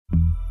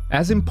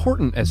As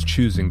important as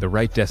choosing the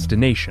right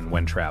destination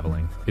when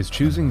traveling is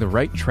choosing the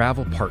right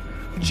travel partner.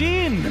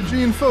 Gene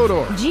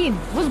Fodor. Gene,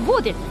 was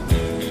будет?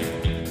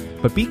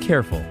 But be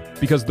careful,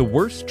 because the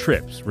worst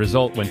trips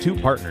result when two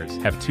partners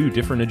have two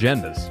different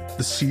agendas.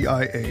 The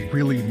CIA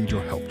really need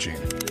your help, Gene.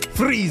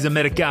 Freeze,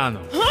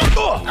 Americano!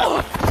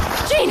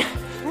 Gene,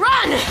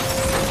 run!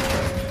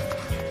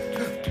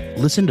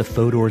 Listen to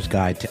Fodor's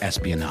Guide to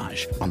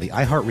Espionage on the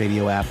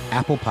iHeartRadio app,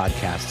 Apple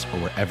Podcasts, or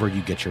wherever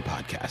you get your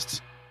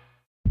podcasts.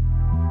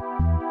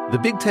 The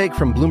Big Take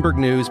from Bloomberg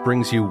News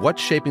brings you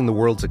what's shaping the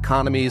world's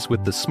economies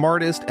with the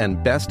smartest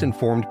and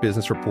best-informed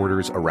business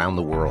reporters around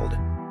the world.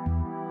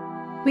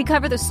 We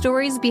cover the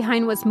stories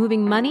behind what's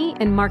moving money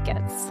and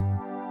markets.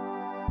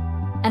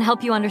 And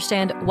help you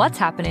understand what's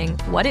happening,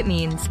 what it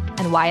means,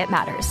 and why it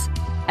matters.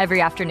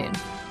 Every afternoon.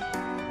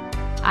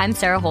 I'm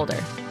Sarah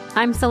Holder.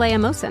 I'm Saleha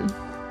Mohsin.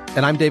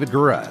 And I'm David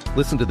Gura.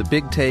 Listen to The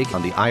Big Take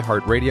on the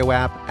iHeartRadio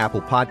app,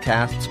 Apple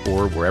Podcasts,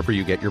 or wherever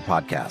you get your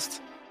podcasts.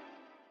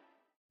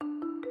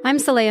 I'm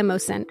Saleha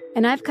Mohsin,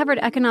 and I've covered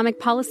economic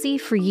policy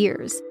for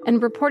years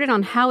and reported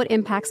on how it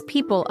impacts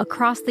people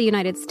across the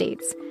United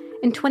States.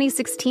 In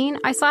 2016,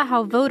 I saw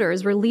how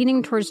voters were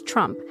leaning towards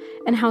Trump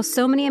and how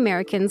so many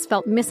Americans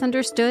felt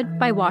misunderstood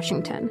by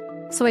Washington.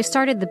 So I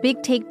started The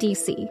Big Take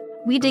DC.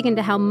 We dig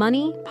into how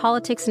money,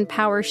 politics, and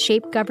power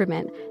shape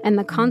government and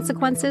the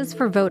consequences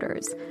for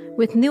voters.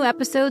 With new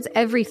episodes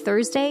every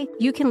Thursday,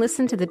 you can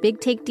listen to The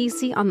Big Take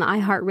DC on the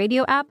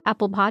iHeartRadio app,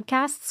 Apple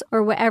Podcasts,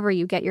 or wherever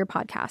you get your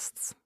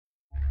podcasts.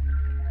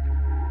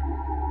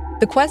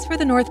 The Quest for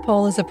the North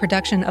Pole is a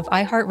production of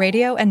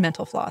iHeartRadio and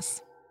Mental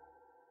Floss.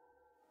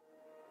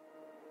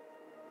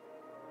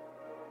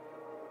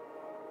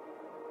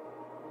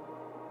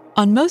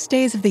 On most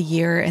days of the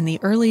year in the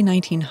early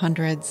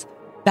 1900s,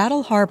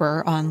 Battle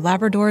Harbor on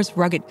Labrador's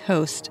rugged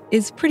coast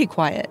is pretty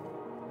quiet.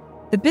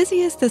 The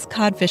busiest this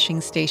cod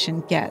fishing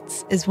station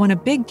gets is when a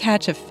big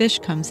catch of fish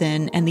comes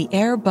in and the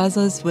air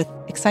buzzes with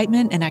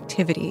excitement and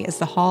activity as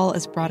the haul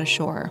is brought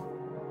ashore.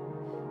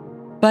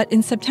 But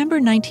in September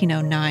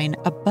 1909,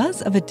 a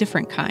buzz of a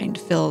different kind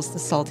fills the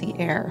salty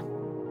air.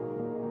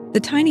 The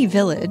tiny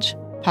village,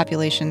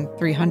 population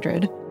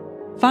 300,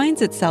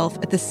 finds itself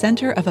at the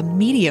center of a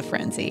media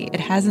frenzy it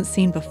hasn't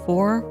seen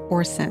before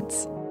or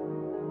since.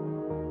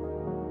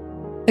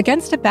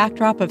 Against a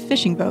backdrop of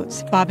fishing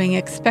boats bobbing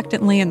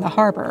expectantly in the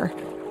harbor,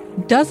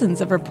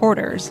 dozens of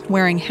reporters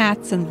wearing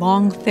hats and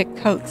long, thick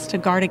coats to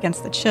guard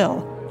against the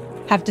chill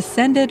have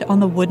descended on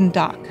the wooden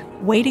dock,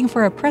 waiting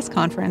for a press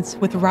conference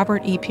with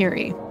Robert E.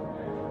 Peary.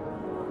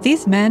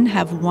 These men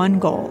have one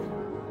goal: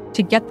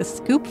 to get the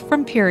scoop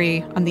from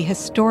Peary on the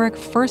historic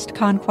first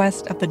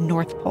conquest of the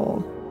North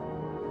Pole.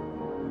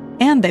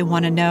 And they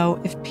want to know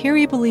if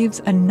Peary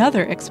believes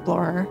another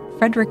explorer,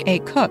 Frederick A.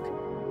 Cook,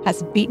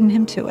 has beaten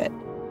him to it.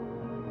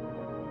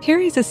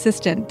 Peary's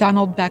assistant,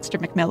 Donald Baxter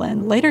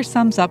McMillan, later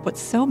sums up what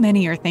so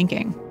many are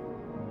thinking.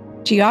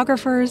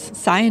 Geographers,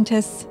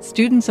 scientists,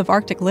 students of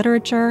Arctic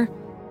literature,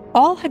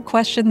 all had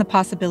questioned the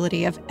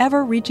possibility of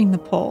ever reaching the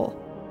pole,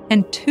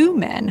 and two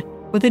men,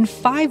 within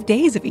 5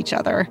 days of each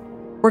other,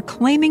 were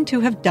claiming to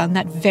have done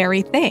that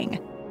very thing.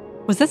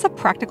 Was this a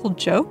practical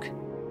joke?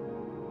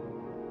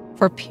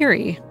 For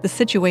Peary, the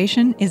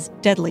situation is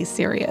deadly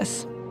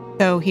serious,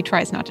 though he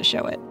tries not to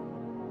show it.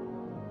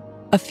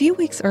 A few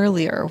weeks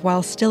earlier,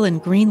 while still in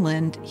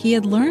Greenland, he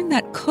had learned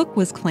that Cook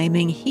was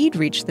claiming he'd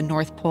reached the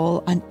North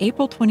Pole on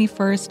April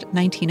 21st,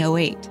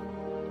 1908,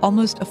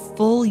 almost a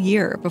full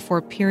year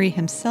before Peary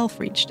himself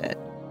reached it.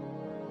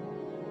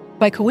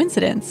 By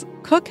coincidence,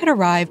 Cook had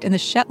arrived in the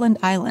Shetland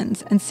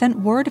Islands and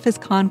sent word of his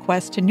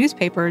conquest to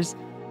newspapers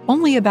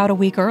only about a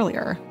week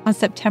earlier, on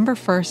September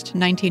 1st,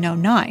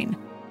 1909,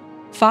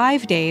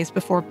 5 days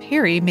before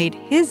Peary made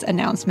his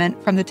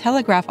announcement from the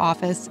telegraph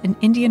office in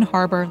Indian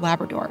Harbor,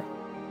 Labrador.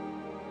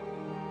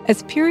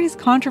 As Peary's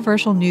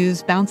controversial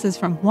news bounces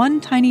from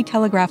one tiny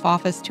telegraph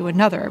office to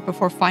another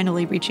before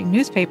finally reaching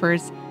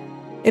newspapers,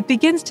 it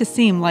begins to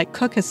seem like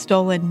Cook has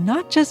stolen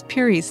not just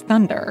Peary's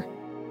thunder.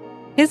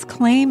 His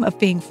claim of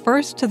being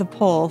first to the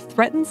pole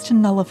threatens to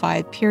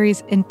nullify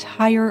Peary's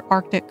entire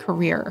Arctic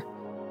career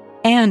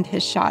and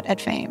his shot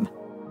at fame.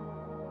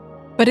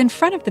 But in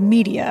front of the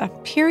media,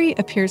 Peary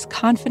appears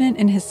confident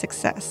in his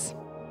success.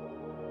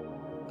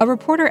 A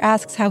reporter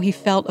asks how he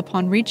felt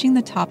upon reaching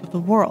the top of the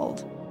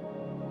world.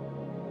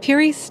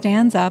 Peary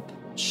stands up,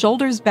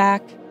 shoulders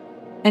back,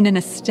 and in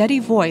a steady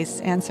voice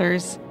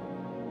answers,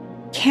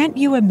 "Can't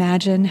you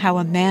imagine how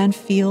a man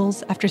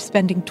feels after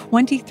spending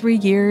 23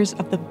 years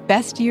of the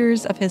best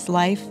years of his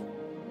life,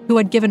 who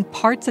had given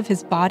parts of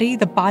his body,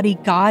 the body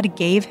God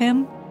gave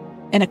him,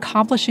 in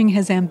accomplishing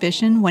his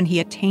ambition when he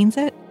attains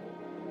it?"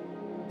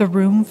 The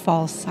room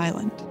falls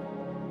silent.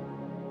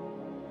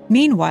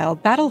 Meanwhile,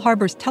 Battle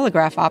Harbor's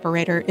telegraph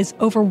operator is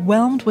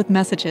overwhelmed with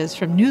messages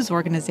from news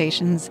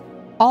organizations,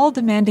 all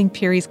demanding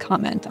Peary's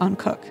comment on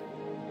Cook.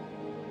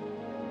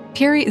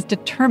 Peary is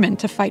determined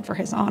to fight for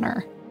his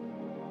honor.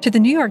 To the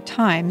New York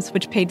Times,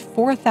 which paid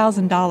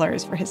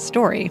 $4,000 for his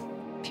story,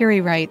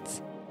 Peary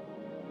writes,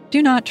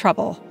 Do not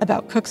trouble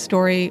about Cook's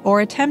story or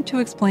attempt to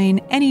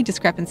explain any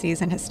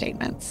discrepancies in his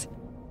statements.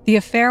 The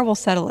affair will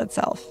settle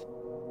itself.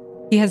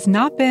 He has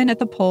not been at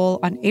the pole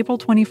on April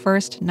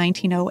 21st,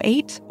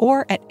 1908,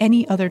 or at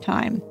any other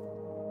time.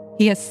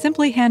 He has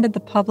simply handed the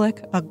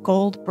public a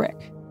gold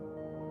brick.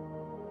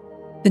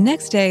 The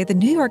next day, the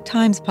New York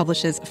Times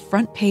publishes a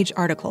front-page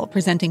article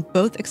presenting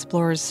both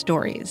explorers'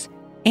 stories,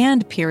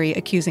 and Peary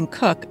accusing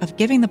Cook of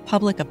giving the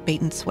public a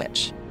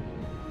bait-and-switch.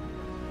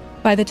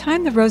 By the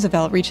time the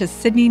Roosevelt reaches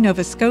Sydney,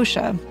 Nova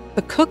Scotia,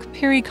 the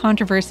Cook-Peary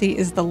controversy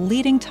is the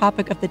leading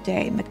topic of the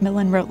day,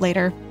 Macmillan wrote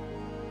later.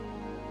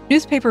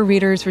 Newspaper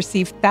readers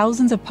receive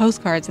thousands of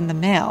postcards in the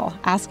mail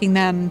asking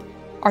them,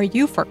 "Are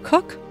you for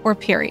Cook or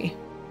Peary?"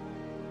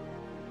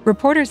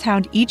 Reporters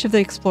hound each of the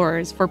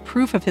explorers for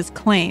proof of his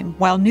claim,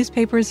 while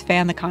newspapers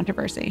fan the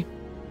controversy.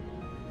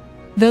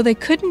 Though they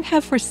couldn't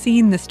have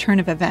foreseen this turn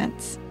of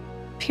events,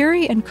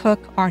 Peary and Cook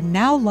are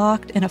now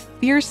locked in a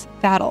fierce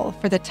battle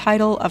for the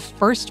title of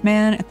first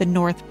man at the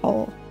North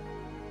Pole.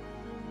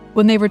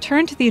 When they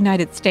return to the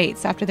United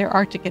States after their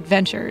Arctic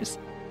adventures,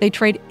 they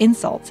trade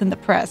insults in the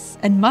press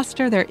and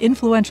muster their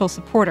influential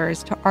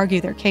supporters to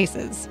argue their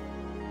cases.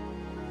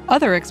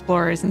 Other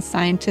explorers and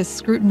scientists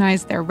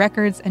scrutinize their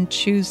records and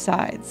choose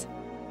sides.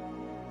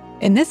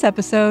 In this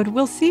episode,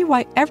 we'll see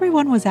why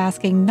everyone was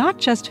asking not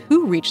just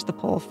who reached the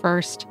pole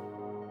first,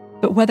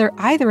 but whether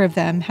either of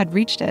them had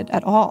reached it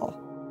at all.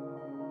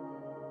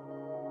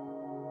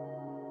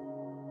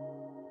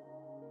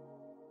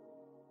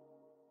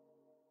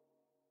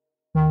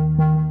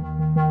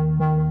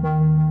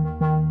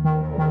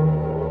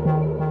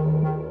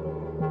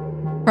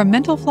 From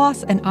Mental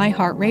Floss and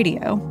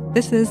iHeartRadio,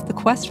 this is The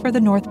Quest for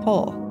the North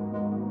Pole.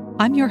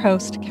 I'm your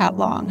host, Kat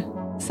Long,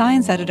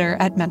 science editor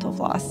at Mental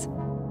Floss,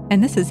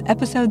 and this is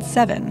Episode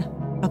 7,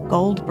 A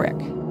Gold Brick.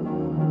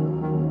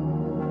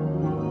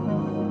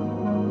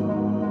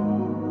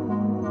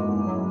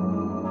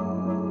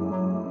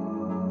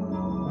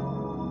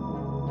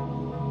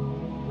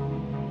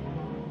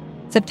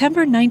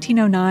 September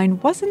 1909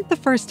 wasn't the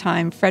first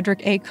time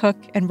Frederick A. Cook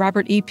and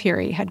Robert E.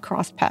 Peary had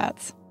crossed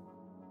paths.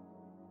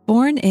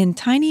 Born in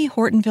tiny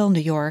Hortonville, New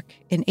York,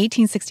 in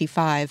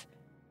 1865,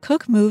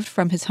 Cook moved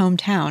from his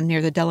hometown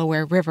near the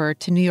Delaware River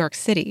to New York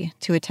City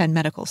to attend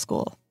medical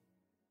school.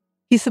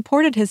 He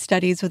supported his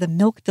studies with a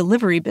milk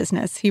delivery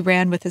business he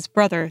ran with his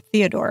brother,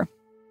 Theodore.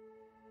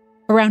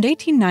 Around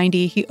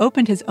 1890, he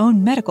opened his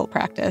own medical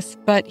practice,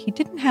 but he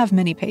didn't have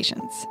many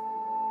patients.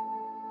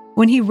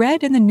 When he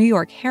read in the New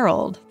York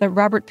Herald that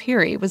Robert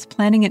Peary was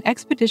planning an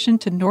expedition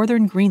to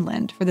northern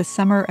Greenland for the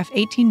summer of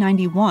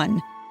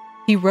 1891,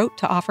 he wrote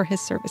to offer his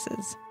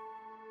services.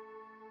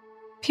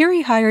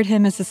 Peary hired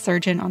him as a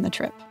surgeon on the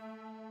trip.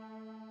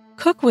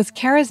 Cook was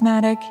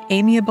charismatic,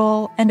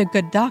 amiable, and a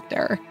good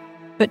doctor,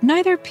 but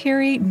neither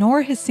Peary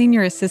nor his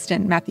senior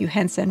assistant, Matthew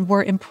Henson,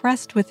 were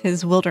impressed with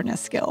his wilderness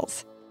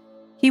skills.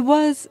 He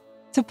was,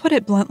 to put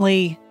it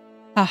bluntly,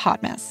 a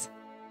hot mess.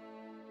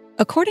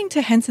 According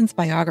to Henson's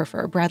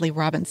biographer, Bradley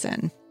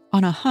Robinson,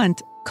 on a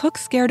hunt, Cook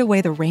scared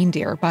away the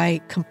reindeer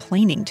by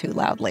complaining too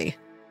loudly.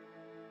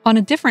 On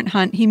a different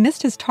hunt, he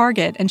missed his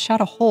target and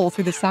shot a hole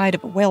through the side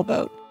of a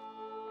whaleboat.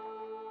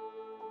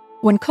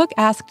 When Cook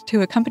asked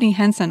to accompany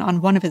Henson on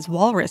one of his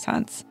walrus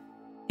hunts,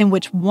 in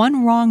which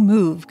one wrong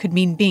move could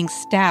mean being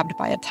stabbed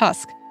by a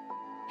tusk,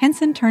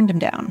 Henson turned him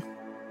down.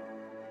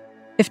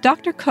 If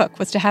Dr. Cook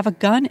was to have a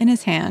gun in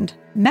his hand,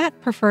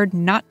 Matt preferred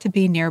not to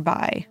be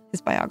nearby,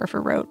 his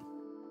biographer wrote.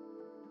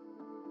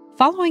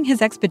 Following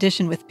his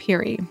expedition with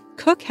Peary,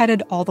 Cook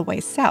headed all the way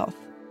south.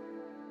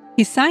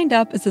 He signed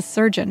up as a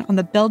surgeon on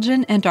the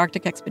Belgian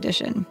Antarctic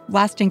expedition,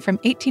 lasting from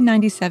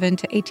 1897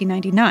 to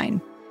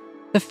 1899,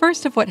 the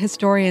first of what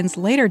historians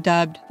later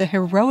dubbed the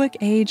heroic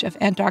age of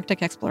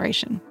Antarctic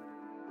exploration.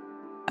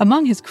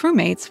 Among his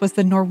crewmates was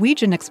the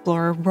Norwegian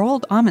explorer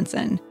Roald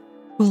Amundsen,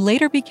 who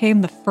later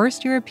became the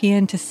first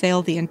European to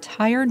sail the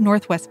entire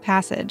Northwest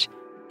Passage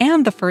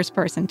and the first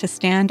person to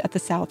stand at the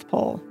South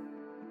Pole.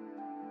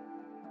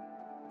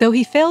 Though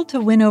he failed to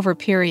win over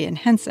Peary and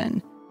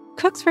Henson,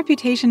 Cook's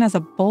reputation as a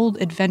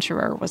bold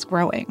adventurer was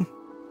growing.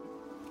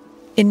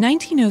 In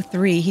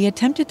 1903, he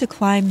attempted to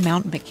climb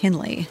Mount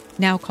McKinley,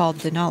 now called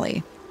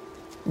Denali,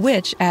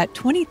 which, at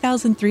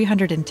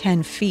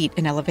 20,310 feet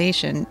in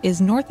elevation, is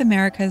North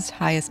America's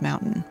highest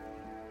mountain.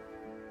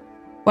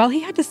 While he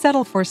had to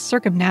settle for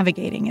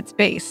circumnavigating its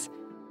base,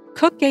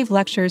 Cook gave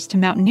lectures to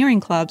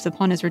mountaineering clubs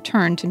upon his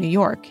return to New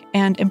York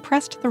and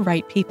impressed the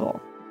right people.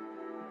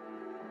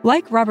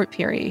 Like Robert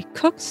Peary,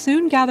 Cook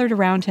soon gathered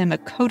around him a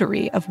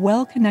coterie of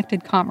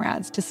well-connected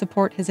comrades to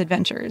support his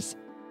adventures.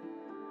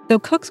 Though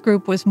Cook's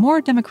group was more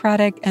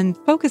democratic and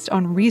focused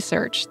on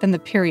research than the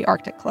Peary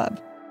Arctic Club,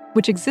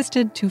 which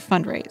existed to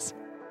fundraise.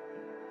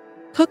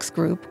 Cook's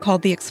group,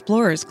 called the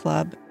Explorers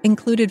Club,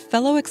 included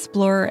fellow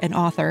explorer and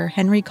author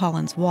Henry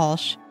Collins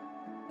Walsh,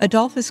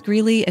 Adolphus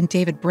Greely and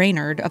David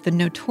Brainerd of the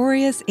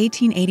notorious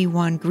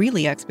 1881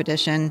 Greely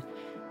expedition,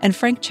 and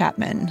Frank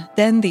Chapman,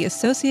 then the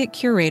Associate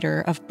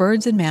Curator of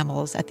Birds and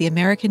Mammals at the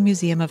American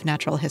Museum of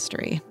Natural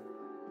History.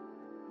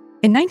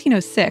 In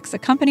 1906,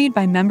 accompanied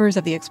by members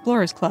of the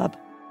Explorers Club,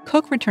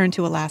 Cook returned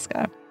to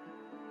Alaska.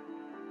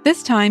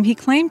 This time, he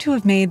claimed to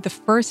have made the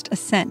first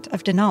ascent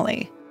of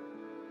Denali.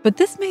 But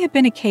this may have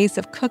been a case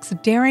of Cook's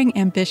daring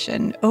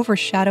ambition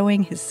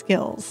overshadowing his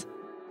skills.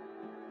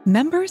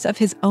 Members of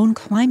his own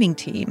climbing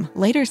team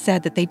later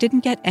said that they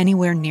didn't get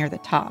anywhere near the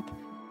top,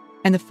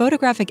 and the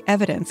photographic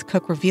evidence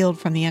Cook revealed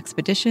from the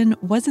expedition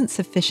wasn't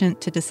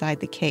sufficient to decide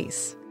the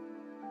case.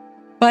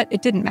 But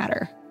it didn't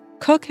matter.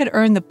 Cook had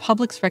earned the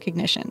public's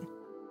recognition.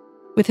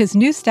 With his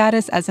new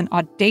status as an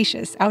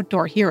audacious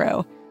outdoor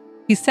hero,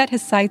 he set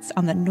his sights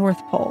on the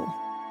North Pole.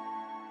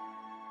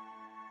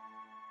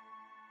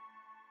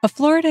 A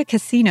Florida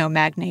casino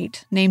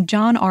magnate named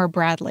John R.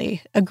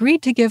 Bradley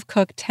agreed to give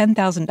Cook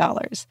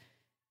 $10,000,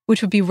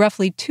 which would be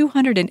roughly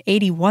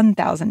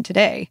 $281,000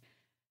 today,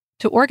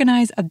 to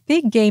organize a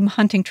big game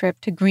hunting trip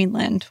to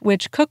Greenland,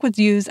 which Cook would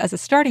use as a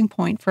starting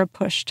point for a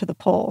push to the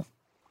pole.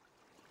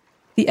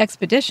 The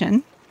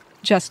expedition,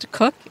 just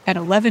Cook and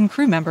 11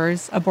 crew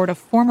members aboard a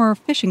former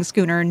fishing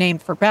schooner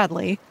named for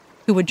Bradley,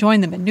 who would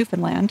join them in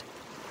Newfoundland,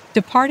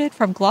 departed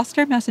from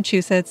Gloucester,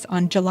 Massachusetts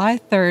on July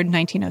 3,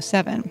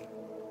 1907.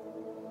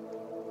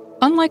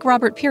 Unlike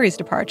Robert Peary's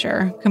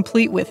departure,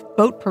 complete with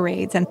boat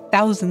parades and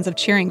thousands of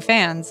cheering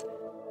fans,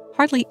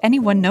 hardly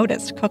anyone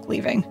noticed Cook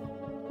leaving.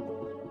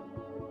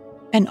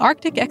 An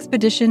Arctic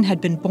expedition had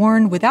been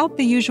born without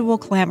the usual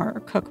clamor,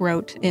 Cook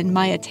wrote in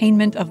My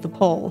Attainment of the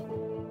Pole,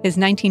 his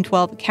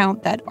 1912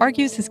 account that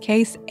argues his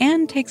case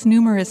and takes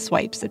numerous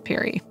swipes at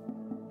Peary.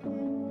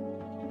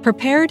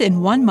 Prepared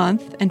in 1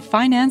 month and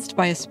financed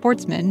by a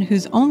sportsman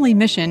whose only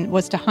mission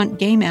was to hunt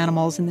game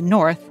animals in the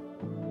north,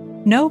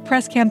 no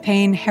press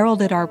campaign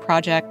heralded our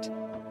project,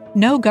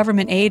 no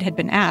government aid had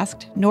been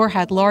asked, nor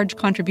had large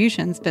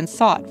contributions been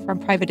sought from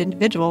private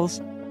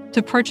individuals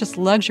to purchase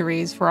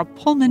luxuries for a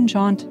Pullman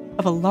jaunt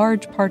of a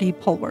large party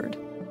poleward.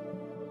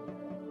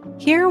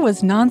 Here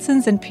was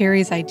Nansen's and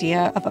Peary's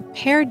idea of a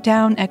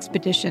pared-down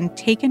expedition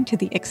taken to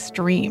the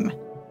extreme.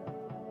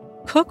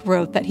 Cook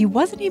wrote that he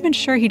wasn't even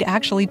sure he'd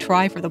actually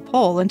try for the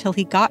pole until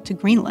he got to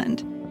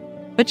Greenland.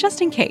 But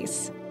just in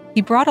case,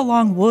 he brought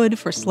along wood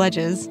for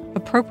sledges,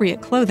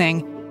 appropriate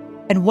clothing,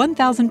 and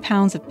 1,000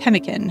 pounds of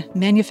pemmican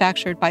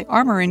manufactured by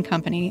Armour &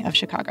 Company of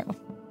Chicago.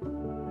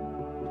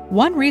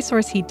 One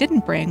resource he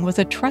didn't bring was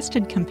a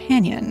trusted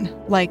companion,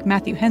 like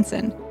Matthew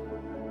Henson,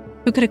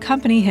 who could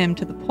accompany him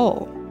to the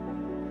pole.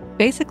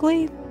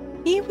 Basically,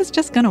 he was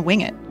just going to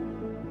wing it.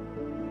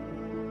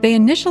 They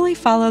initially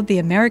followed the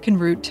American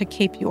route to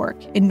Cape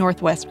York in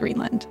northwest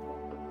Greenland.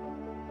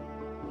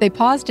 They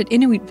paused at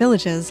Inuit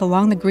villages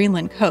along the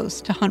Greenland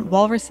coast to hunt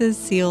walruses,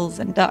 seals,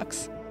 and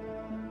ducks.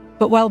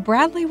 But while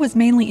Bradley was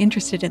mainly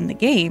interested in the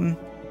game,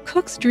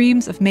 Cook's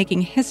dreams of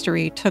making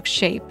history took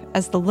shape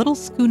as the little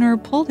schooner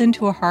pulled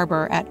into a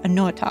harbor at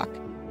Anahuac,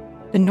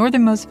 the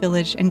northernmost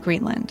village in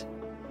Greenland.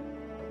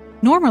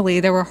 Normally,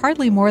 there were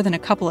hardly more than a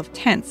couple of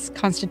tents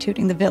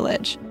constituting the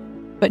village,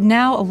 but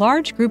now a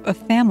large group of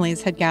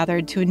families had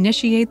gathered to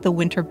initiate the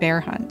winter bear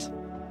hunt.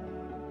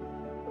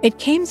 It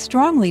came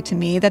strongly to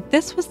me that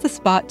this was the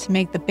spot to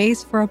make the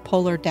base for a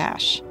polar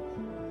dash.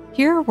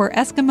 Here were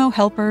Eskimo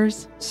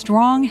helpers,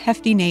 strong,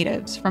 hefty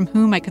natives from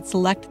whom I could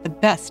select the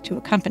best to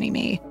accompany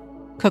me,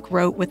 Cook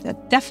wrote with a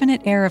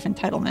definite air of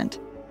entitlement.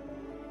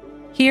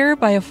 Here,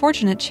 by a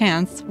fortunate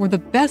chance, were the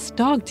best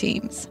dog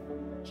teams.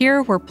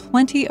 Here were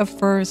plenty of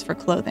furs for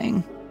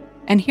clothing.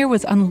 And here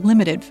was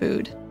unlimited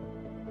food.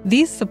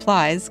 These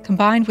supplies,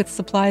 combined with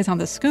supplies on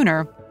the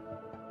schooner,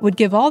 would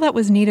give all that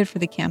was needed for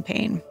the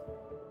campaign.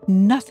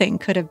 Nothing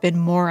could have been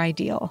more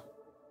ideal.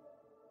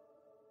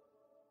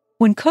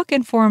 When Cook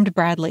informed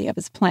Bradley of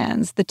his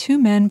plans, the two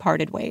men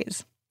parted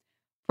ways.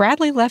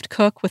 Bradley left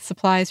Cook with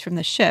supplies from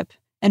the ship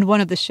and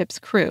one of the ship's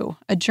crew,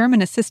 a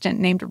German assistant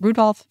named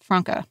Rudolf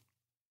Franke.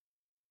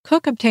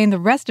 Cook obtained the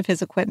rest of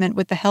his equipment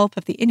with the help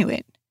of the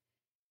Inuit.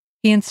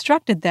 He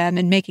instructed them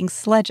in making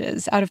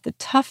sledges out of the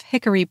tough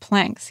hickory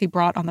planks he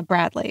brought on the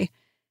Bradley,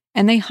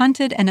 and they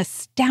hunted an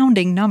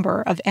astounding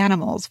number of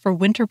animals for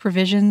winter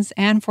provisions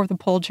and for the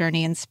pole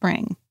journey in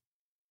spring.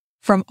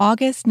 From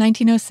August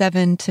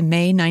 1907 to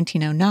May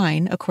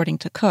 1909, according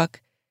to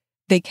Cook,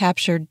 they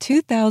captured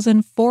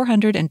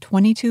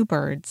 2,422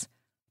 birds,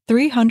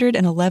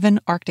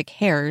 311 Arctic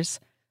hares,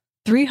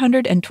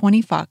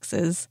 320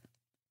 foxes,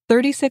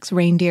 36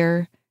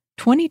 reindeer,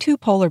 22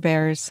 polar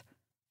bears,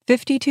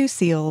 52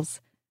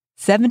 seals,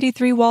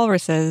 73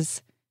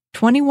 walruses,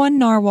 21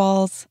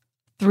 narwhals,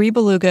 3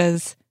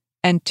 belugas,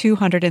 and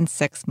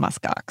 206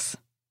 muskox.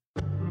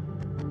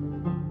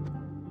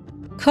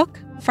 Cook,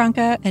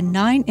 Franke, and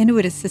 9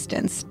 Inuit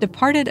assistants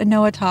departed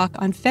Anahuac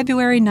on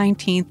February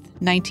 19,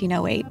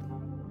 1908.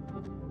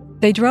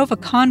 They drove a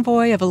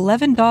convoy of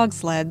 11 dog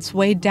sleds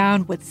weighed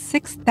down with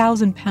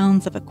 6,000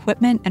 pounds of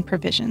equipment and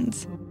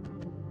provisions.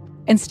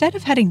 Instead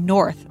of heading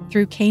north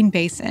through Kane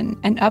Basin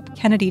and up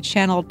Kennedy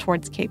Channel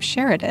towards Cape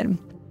Sheridan,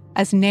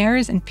 as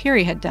Nares and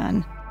Peary had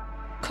done,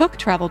 Cook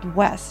traveled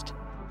west,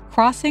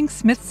 crossing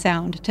Smith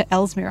Sound to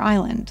Ellesmere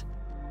Island.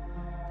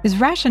 His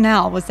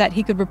rationale was that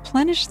he could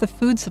replenish the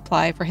food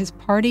supply for his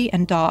party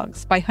and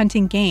dogs by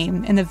hunting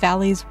game in the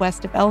valleys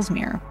west of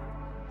Ellesmere,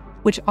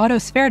 which Otto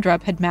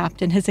Sverdrup had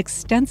mapped in his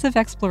extensive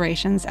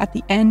explorations at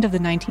the end of the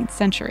 19th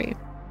century.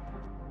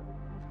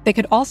 They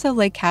could also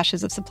lay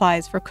caches of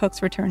supplies for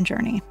Cook's return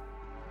journey.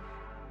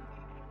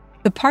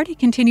 The party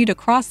continued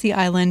across the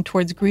island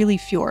towards Greely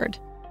Fjord,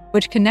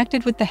 which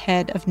connected with the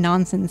head of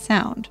Nansen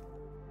Sound.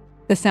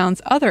 The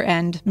sound's other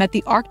end met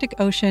the Arctic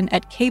Ocean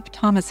at Cape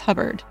Thomas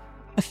Hubbard,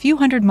 a few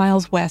hundred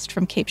miles west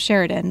from Cape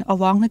Sheridan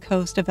along the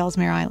coast of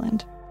Ellesmere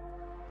Island.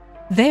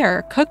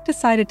 There, Cook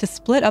decided to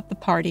split up the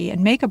party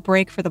and make a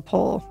break for the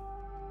pole.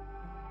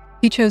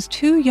 He chose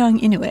 2 young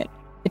Inuit,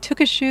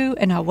 Itukashu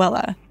and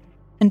Awela,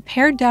 and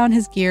pared down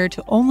his gear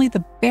to only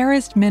the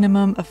barest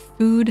minimum of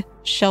food,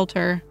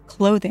 shelter,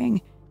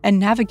 clothing, and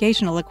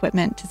navigational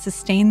equipment to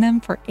sustain them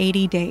for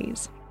 80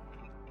 days.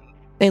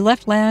 They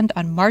left land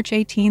on March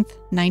 18,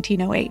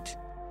 1908,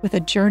 with a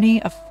journey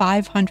of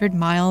 500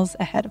 miles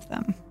ahead of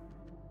them.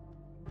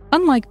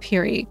 Unlike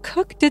Peary,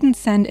 Cook didn't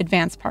send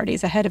advance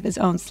parties ahead of his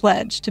own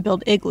sledge to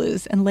build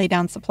igloos and lay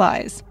down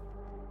supplies.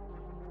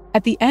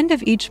 At the end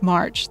of each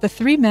march, the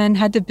 3 men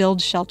had to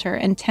build shelter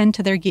and tend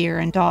to their gear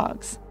and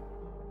dogs.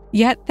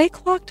 Yet they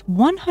clocked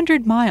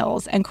 100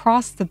 miles and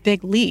crossed the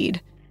Big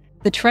Lead,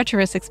 the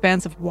treacherous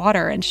expanse of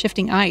water and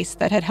shifting ice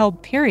that had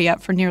held Peary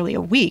up for nearly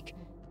a week,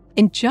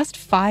 in just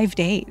 5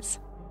 days.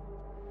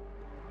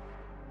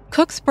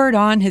 Cook spurred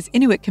on his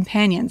Inuit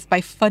companions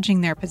by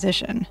fudging their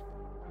position.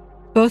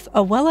 Both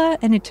Awela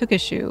and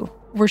Itukashu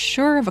were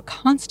sure of a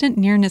constant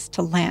nearness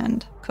to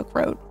land, Cook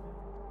wrote.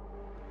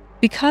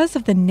 Because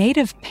of the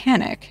native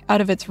panic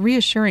out of its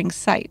reassuring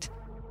sight,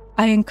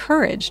 I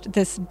encouraged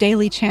this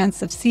daily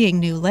chance of seeing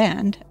new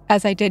land,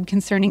 as I did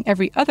concerning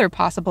every other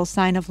possible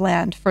sign of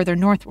land further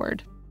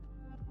northward.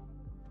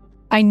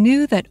 I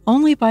knew that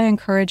only by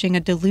encouraging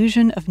a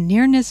delusion of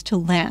nearness to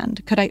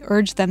land could I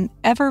urge them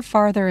ever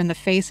farther in the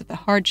face of the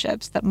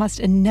hardships that must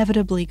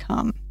inevitably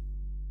come.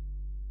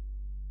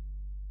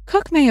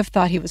 Cook may have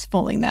thought he was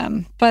fooling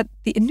them, but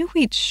the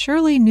Inuit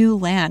surely knew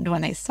land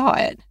when they saw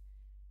it.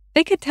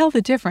 They could tell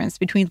the difference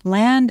between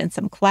land and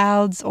some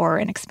clouds or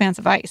an expanse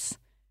of ice.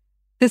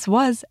 This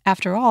was,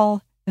 after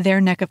all, their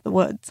neck of the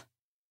woods.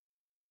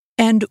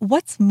 And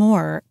what's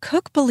more,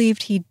 Cook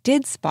believed he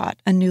did spot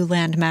a new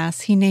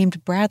landmass he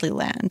named Bradley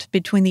Land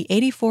between the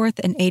 84th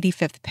and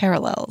 85th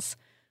parallels,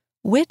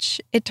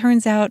 which, it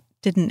turns out,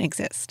 didn't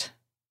exist.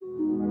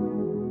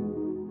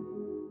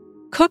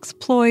 Cook's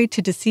ploy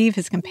to deceive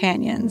his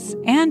companions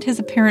and his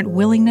apparent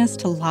willingness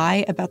to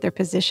lie about their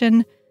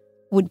position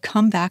would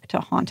come back to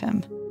haunt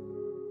him.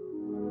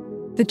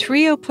 The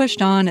trio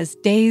pushed on as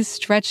days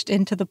stretched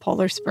into the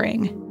polar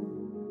spring.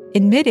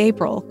 In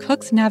mid-April,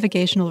 Cook's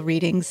navigational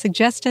readings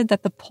suggested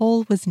that the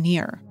pole was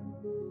near.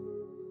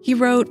 He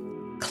wrote,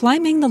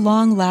 "Climbing the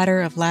long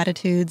ladder of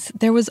latitudes,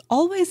 there was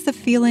always the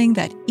feeling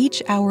that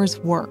each hour's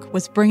work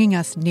was bringing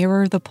us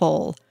nearer the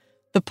pole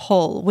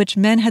which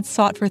men had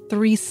sought for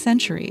 3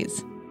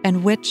 centuries,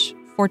 and which,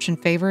 fortune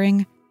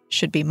favoring,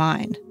 should be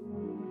mine."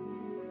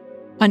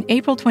 On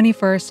April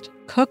 21st,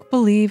 Cook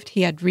believed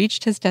he had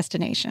reached his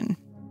destination.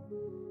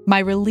 "My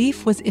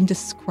relief was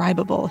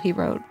indescribable," he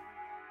wrote.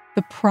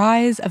 "The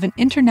prize of an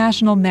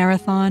international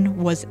marathon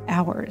was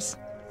ours.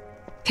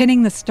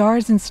 Pinning the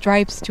stars and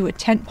stripes to a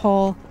tent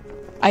pole,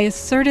 I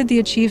asserted the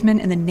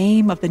achievement in the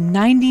name of the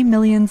 90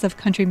 millions of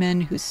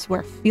countrymen who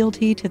swear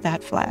fealty to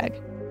that flag."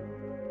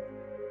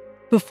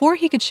 Before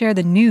he could share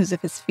the news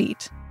of his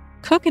feat,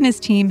 Cook and his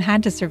team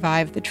had to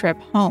survive the trip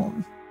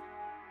home.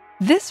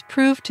 This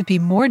proved to be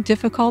more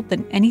difficult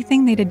than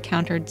anything they'd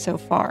encountered so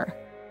far.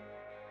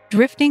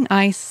 Drifting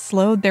ice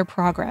slowed their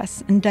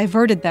progress and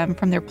diverted them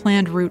from their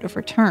planned route of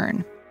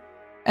return,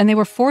 and they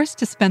were forced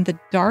to spend the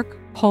dark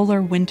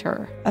polar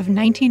winter of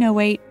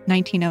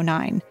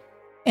 1908-1909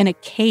 in a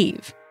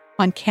cave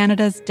on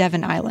Canada's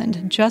Devon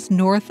Island, just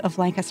north of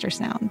Lancaster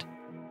Sound.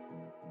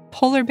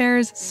 Polar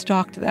bears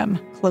stalked them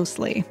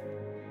closely.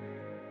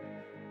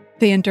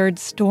 They endured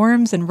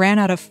storms and ran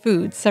out of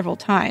food several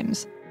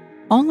times,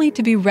 only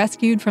to be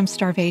rescued from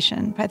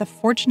starvation by the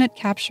fortunate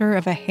capture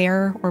of a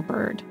hare or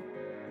bird.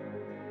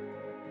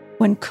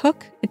 When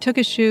Cook,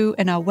 Itukashu,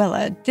 and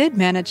Awela did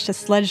manage to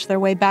sledge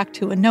their way back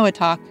to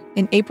Enowatok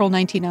in April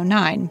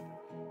 1909,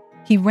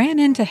 he ran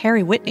into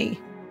Harry Whitney,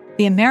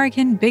 the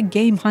American big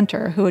game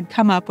hunter who had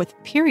come up with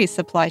Peary's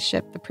supply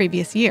ship the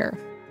previous year.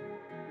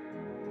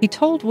 He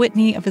told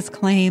Whitney of his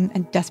claim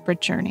and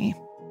desperate journey.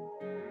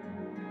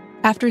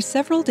 After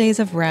several days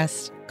of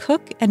rest,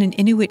 Cook and an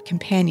Inuit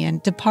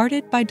companion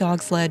departed by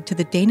dog sled to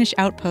the Danish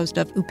outpost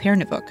of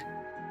Upernavik,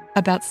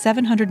 about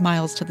 700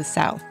 miles to the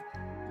south,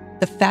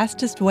 the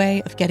fastest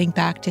way of getting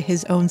back to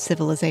his own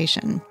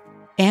civilization,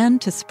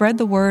 and to spread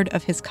the word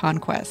of his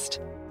conquest.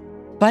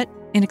 But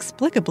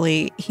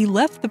inexplicably, he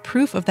left the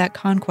proof of that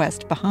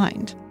conquest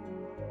behind.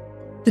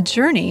 The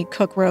journey,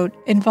 Cook wrote,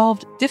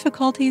 involved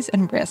difficulties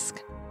and risk.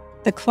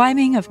 The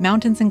climbing of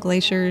mountains and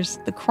glaciers,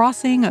 the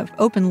crossing of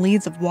open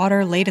leads of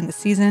water late in the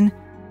season,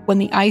 when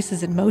the ice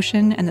is in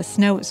motion and the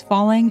snow is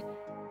falling,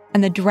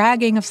 and the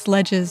dragging of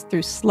sledges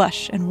through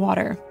slush and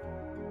water.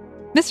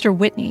 Mr.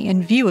 Whitney,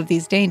 in view of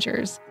these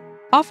dangers,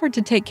 offered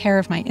to take care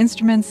of my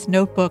instruments,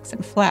 notebooks,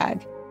 and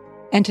flag,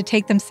 and to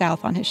take them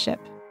south on his ship.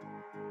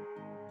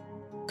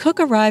 Cook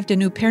arrived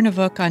in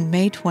Upernavik on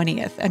May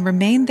 20th and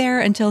remained there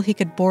until he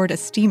could board a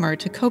steamer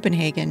to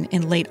Copenhagen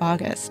in late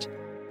August.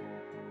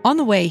 On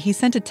the way, he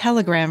sent a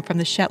telegram from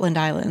the Shetland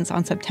Islands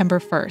on September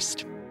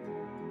 1st.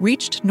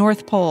 Reached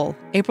North Pole,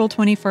 April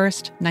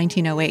 21st,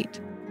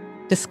 1908.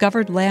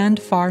 Discovered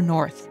land far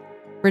north.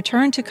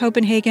 Returned to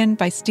Copenhagen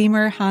by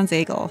steamer Hans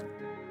Egel.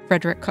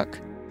 Frederick Cook.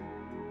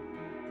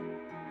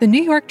 The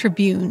New York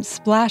Tribune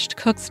splashed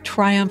Cook's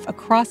triumph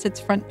across its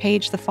front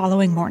page the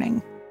following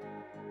morning.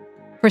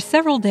 For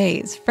several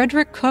days,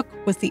 Frederick Cook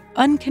was the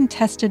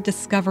uncontested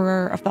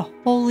discoverer of the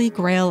holy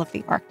grail of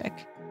the Arctic.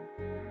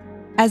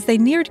 As they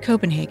neared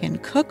Copenhagen,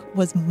 Cook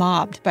was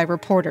mobbed by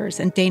reporters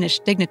and Danish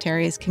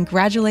dignitaries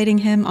congratulating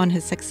him on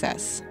his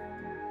success.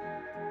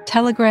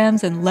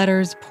 Telegrams and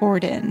letters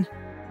poured in.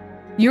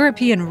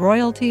 European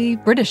royalty,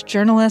 British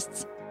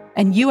journalists,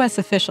 and U.S.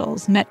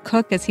 officials met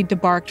Cook as he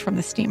debarked from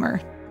the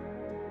steamer.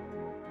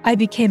 "I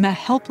became a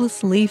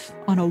helpless leaf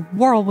on a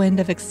whirlwind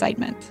of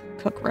excitement,"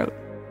 Cook wrote.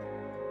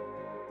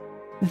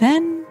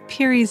 Then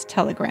Peary's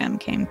telegram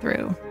came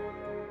through.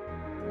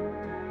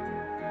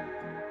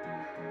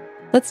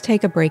 Let's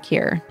take a break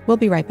here. We'll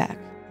be right back.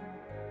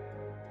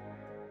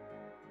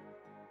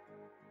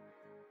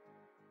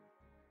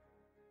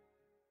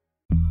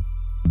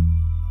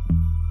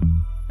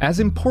 As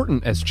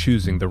important as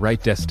choosing the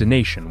right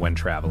destination when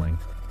traveling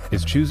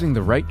is choosing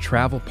the right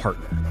travel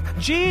partner.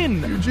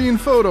 Eugene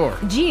Fodor.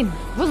 Jean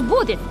was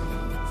booted.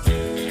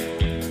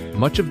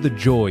 Much of the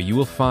joy you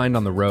will find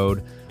on the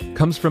road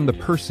comes from the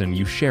person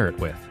you share it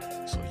with.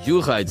 So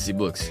you write the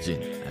books,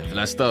 Jean, and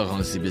Vlastar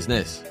runs the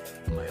business.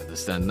 I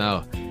understand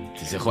now.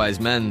 It is a wise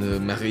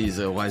man marries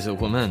a wiser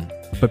woman.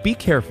 But be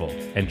careful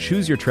and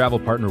choose your travel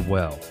partner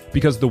well,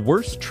 because the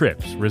worst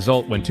trips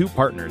result when two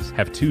partners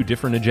have two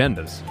different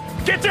agendas.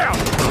 Get down!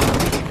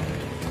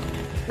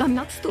 I'm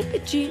not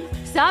stupid, Jean.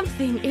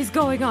 Something is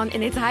going on,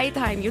 and it's high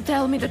time you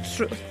tell me the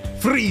truth.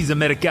 Freeze,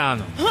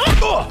 Americano!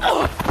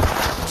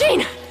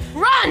 Jean,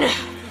 run!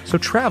 So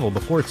travel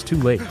before it's too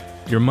late.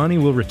 Your money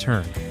will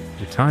return,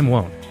 your time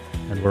won't,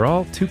 and we're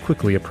all too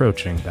quickly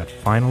approaching that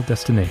final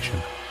destination.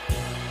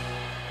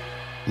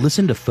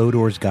 Listen to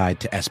Fodor's Guide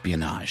to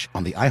Espionage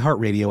on the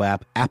iHeartRadio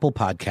app, Apple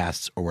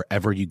Podcasts, or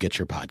wherever you get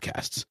your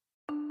podcasts.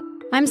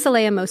 I'm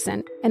Saleha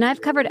Mohsen, and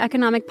I've covered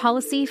economic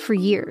policy for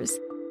years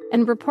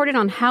and reported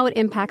on how it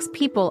impacts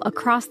people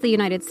across the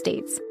United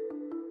States.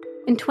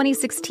 In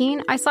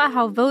 2016, I saw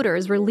how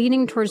voters were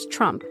leaning towards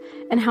Trump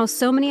and how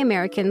so many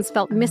Americans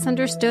felt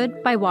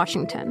misunderstood by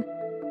Washington.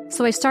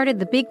 So I started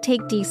the Big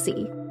Take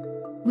DC.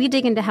 We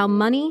dig into how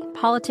money,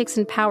 politics,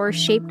 and power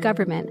shape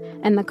government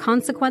and the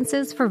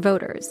consequences for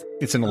voters.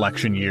 It's an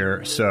election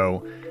year,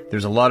 so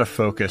there's a lot of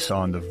focus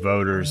on the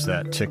voters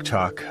that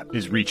TikTok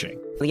is reaching.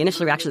 The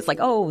initial reaction is like,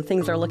 oh,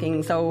 things are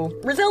looking so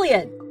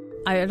resilient.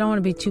 I don't want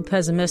to be too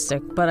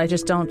pessimistic, but I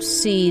just don't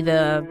see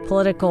the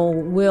political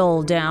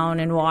will down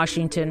in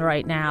Washington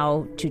right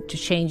now to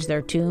change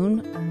their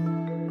tune.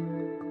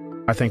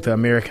 I think the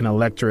American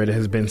electorate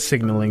has been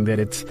signaling that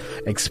it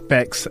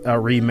expects a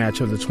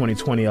rematch of the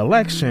 2020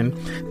 election.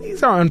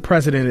 These are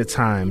unprecedented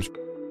times.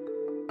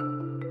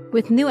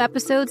 With new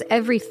episodes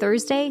every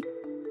Thursday,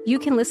 you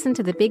can listen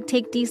to the Big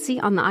Take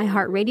DC on the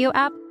iHeartRadio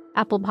app,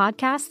 Apple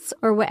Podcasts,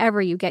 or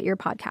wherever you get your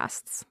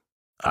podcasts.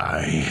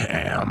 I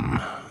am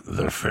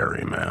the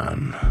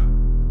ferryman.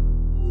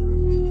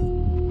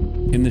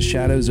 In the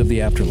shadows of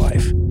the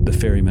afterlife, the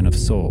Ferryman of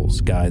Souls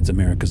guides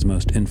America's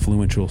most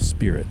influential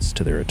spirits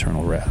to their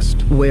eternal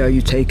rest. Where are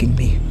you taking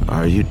me?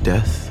 Are you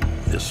death?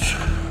 This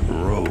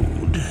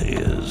road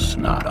is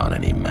not on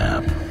any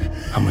map.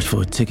 How much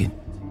for a ticket?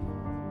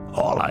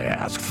 All I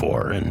ask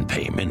for in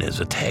payment is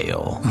a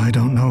tale. I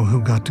don't know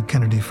who got to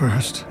Kennedy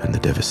first. And the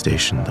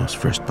devastation those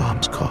first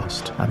bombs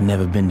caused. I've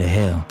never been to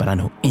hell, but I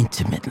know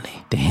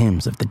intimately the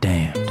hymns of the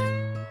damned.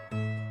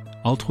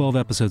 All 12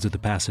 episodes of The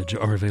Passage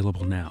are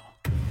available now.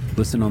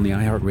 Listen on the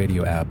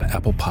iHeartRadio app,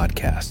 Apple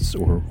Podcasts,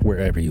 or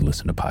wherever you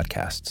listen to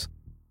podcasts.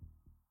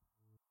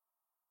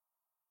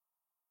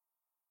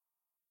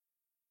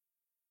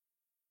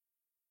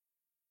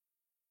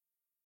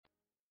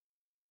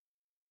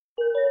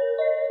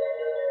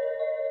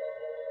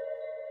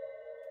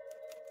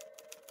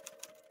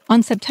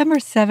 On September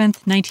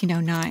 7th,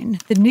 1909,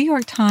 the New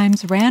York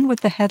Times ran with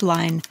the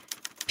headline,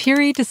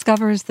 "Peary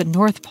discovers the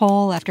North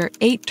Pole after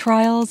 8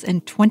 trials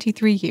and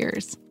 23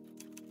 years."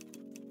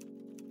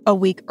 A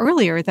week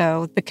earlier,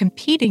 though, the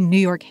competing New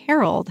York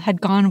Herald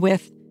had gone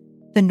with,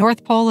 "The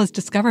North Pole is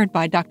discovered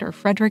by Dr.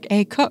 Frederick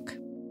A. Cook."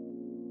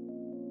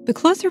 The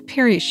closer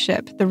Peary's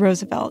ship, the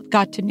Roosevelt,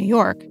 got to New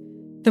York,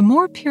 the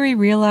more Peary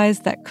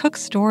realized that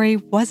Cook's story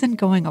wasn't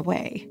going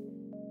away.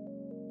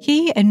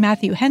 He and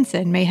Matthew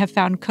Henson may have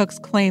found Cook's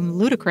claim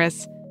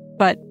ludicrous,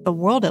 but the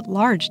world at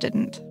large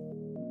didn't.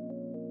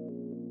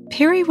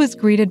 Peary was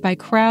greeted by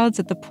crowds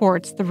at the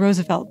ports the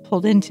Roosevelt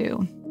pulled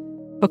into,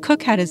 but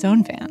Cook had his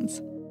own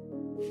fans.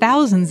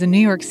 thousands in New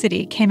York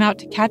City came out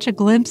to catch a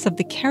glimpse of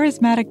the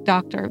charismatic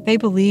doctor they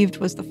believed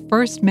was the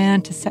first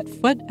man to set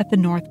foot at the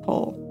North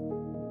Pole.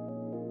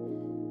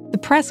 The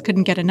press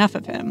couldn't get enough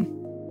of him.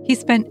 He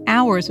spent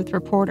hours with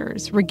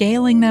reporters,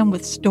 regaling them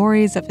with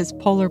stories of his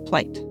polar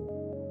plight.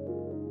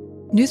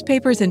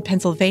 Newspapers in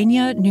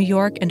Pennsylvania, New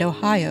York, and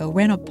Ohio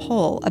ran a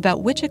poll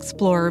about which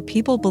explorer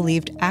people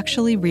believed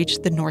actually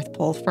reached the North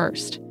Pole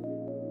first.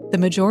 The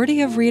majority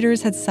of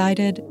readers had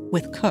sided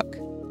with Cook.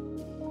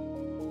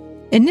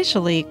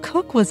 Initially,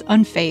 Cook was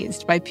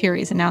unfazed by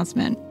Peary's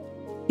announcement.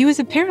 He was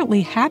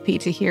apparently happy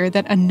to hear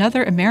that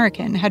another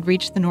American had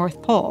reached the North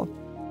Pole,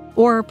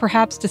 or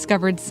perhaps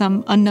discovered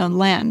some unknown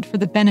land for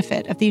the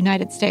benefit of the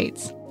United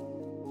States.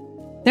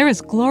 There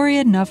is glory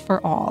enough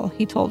for all,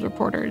 he told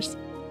reporters.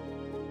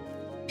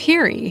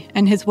 Peary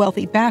and his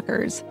wealthy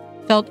backers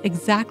felt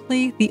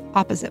exactly the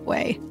opposite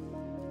way.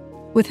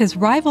 With his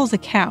rival's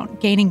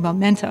account gaining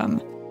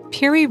momentum,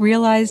 Peary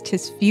realized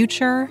his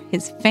future,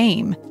 his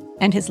fame,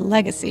 and his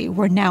legacy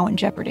were now in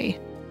jeopardy.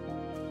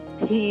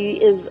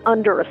 He is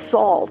under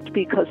assault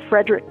because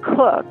Frederick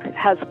Cook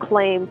has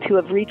claimed to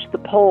have reached the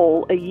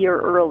pole a year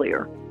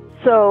earlier.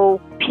 So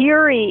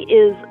Peary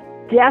is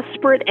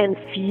desperate and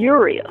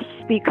furious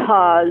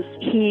because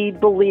he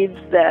believes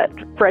that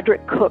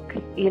Frederick Cook,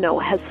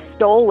 has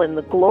stolen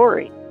the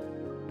glory.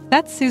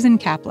 That's Susan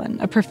Kaplan,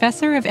 a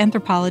professor of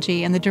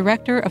anthropology and the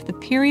director of the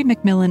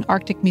Peary-McMillan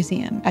Arctic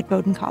Museum at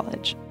Bowdoin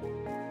College.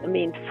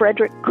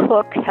 Frederick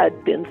Cook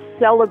had been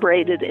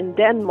celebrated in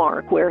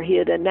Denmark, where he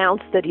had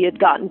announced that he had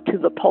gotten to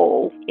the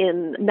pole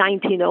in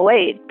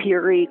 1908.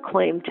 Peary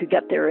claimed to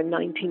get there in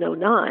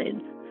 1909.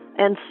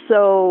 And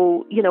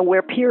so,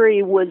 where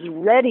Peary was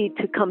ready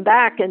to come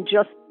back and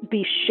just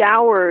be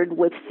showered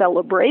with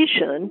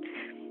celebration,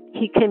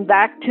 he came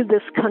back to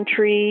this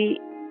country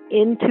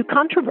into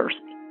controversy.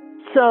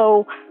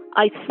 So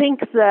I think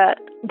that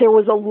there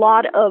was a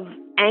lot of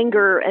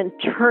anger and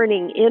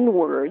turning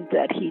inward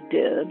that he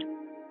did.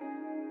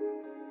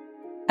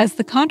 As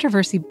the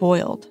controversy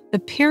boiled, the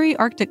Peary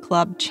Arctic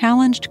Club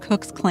challenged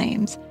Cook's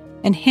claims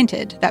and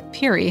hinted that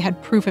Peary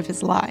had proof of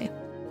his lie.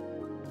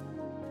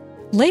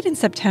 Late in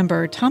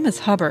September, Thomas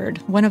Hubbard,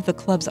 one of the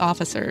club's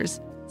officers,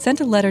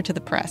 sent a letter to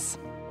the press.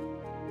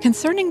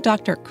 Concerning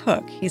Dr.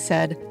 Cook, he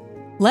said,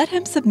 "Let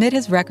him submit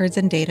his records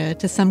and data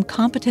to some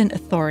competent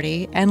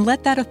authority and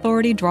let that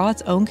authority draw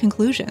its own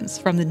conclusions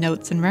from the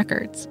notes and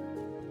records.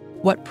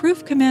 What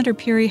proof Commander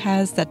Peary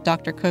has that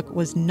Dr. Cook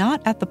was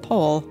not at the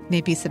pole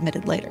may be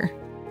submitted later."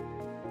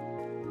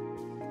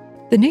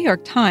 The New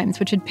York Times,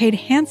 which had paid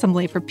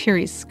handsomely for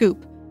Peary's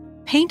scoop,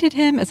 painted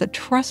him as a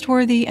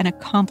trustworthy and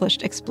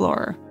accomplished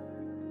explorer.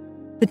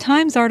 The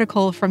Times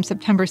article from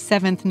September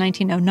 7,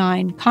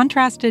 1909,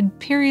 contrasted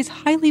Peary's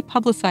highly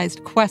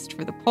publicized quest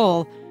for the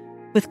pole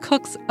with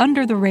Cook's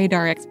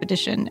under-the-radar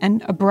expedition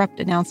and abrupt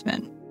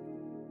announcement.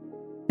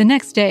 The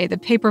next day, the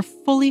paper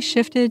fully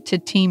shifted to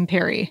Team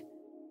Peary.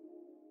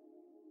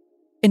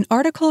 An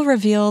article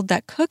revealed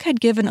that Cook had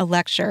given a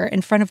lecture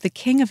in front of the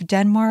King of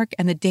Denmark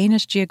and the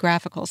Danish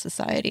Geographical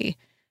Society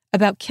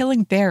about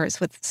killing bears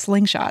with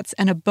slingshots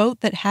and a boat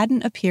that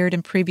hadn't appeared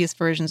in previous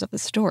versions of the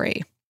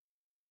story.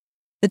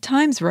 The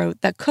Times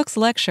wrote that Cook's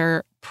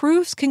lecture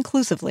proves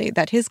conclusively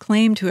that his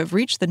claim to have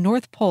reached the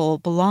North Pole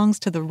belongs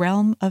to the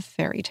realm of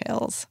fairy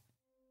tales.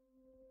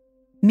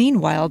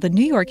 Meanwhile, the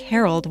New York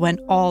Herald went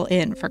all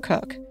in for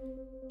Cook.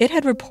 It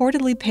had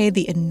reportedly paid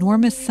the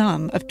enormous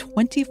sum of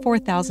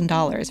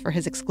 $24,000 for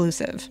his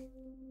exclusive.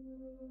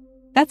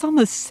 That's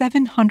almost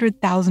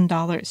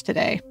 $700,000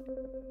 today.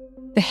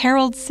 The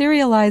Herald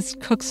serialized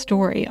Cook's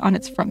story on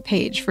its front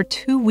page for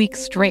 2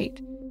 weeks straight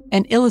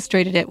and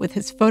illustrated it with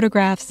his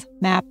photographs,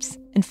 maps,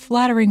 and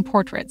flattering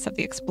portraits of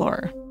the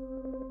explorer.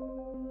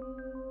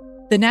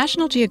 The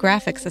National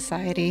Geographic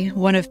Society,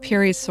 one of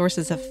Peary's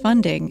sources of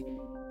funding,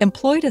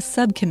 employed a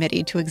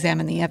subcommittee to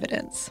examine the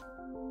evidence.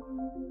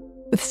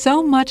 With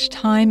so much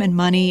time and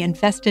money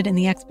invested in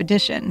the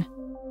expedition,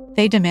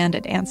 they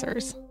demanded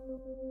answers.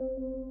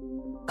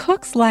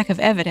 Cook's lack of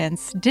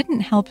evidence didn't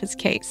help his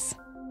case.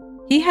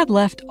 He had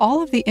left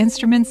all of the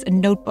instruments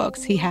and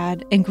notebooks he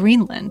had in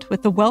Greenland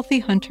with the wealthy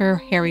hunter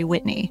Harry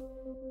Whitney.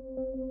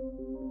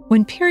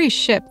 When Peary's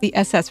ship, the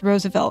SS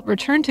Roosevelt,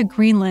 returned to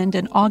Greenland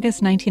in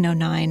August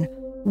 1909,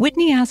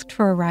 Whitney asked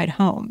for a ride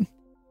home.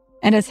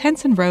 And as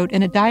Henson wrote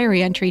in a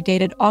diary entry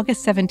dated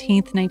August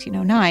 17,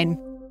 1909,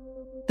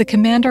 "The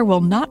commander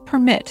will not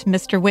permit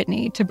Mr.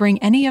 Whitney to bring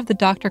any of the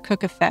Dr.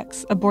 Cook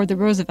effects aboard the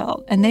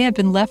Roosevelt, and they have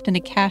been left in a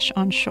cache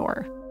on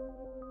shore."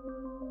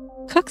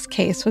 Cook's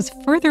case was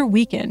further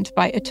weakened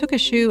by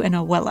Atukashu and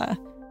Awela,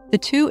 the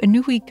two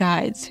Inuit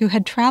guides who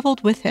had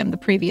traveled with him the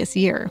previous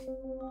year.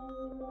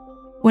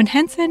 When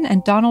Henson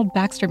and Donald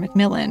Baxter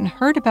McMillan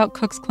heard about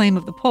Cook's claim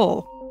of the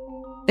pole,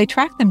 they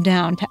tracked them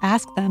down to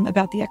ask them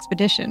about the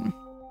expedition.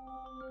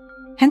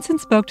 Henson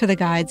spoke to the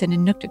guides in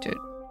Inuktitut.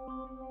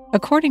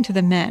 According to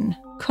the men,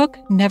 Cook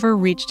never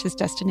reached his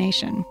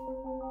destination.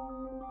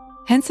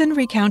 Henson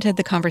recounted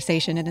the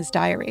conversation in his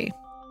diary.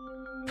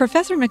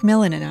 "Professor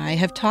McMillan and I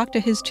have talked to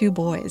his two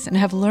boys and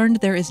have learned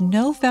there is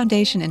no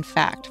foundation in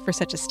fact for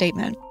such a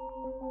statement.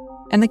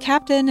 And the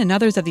captain and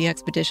others of the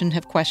expedition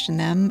have questioned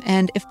them,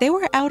 and if they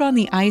were out on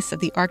the ice of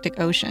the Arctic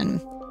Ocean,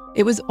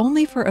 it was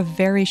only for a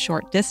very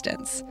short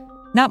distance,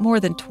 not more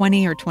than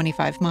 20 or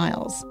 25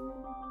 miles.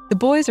 The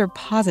boys are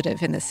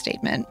positive in this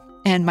statement,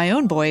 and my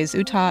own boys,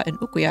 Uta and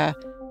Ukuya,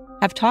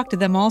 have talked to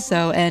them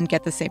also and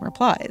get the same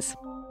replies.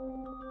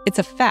 It's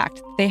a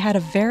fact they had a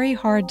very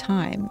hard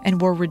time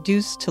and were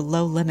reduced to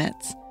low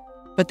limits,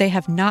 but they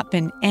have not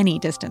been any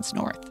distance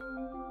north.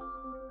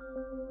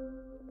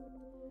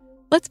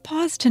 Let's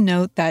pause to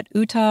note that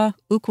Uta,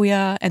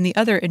 Ukuya, and the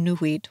other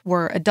Inuit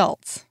were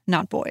adults,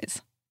 not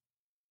boys.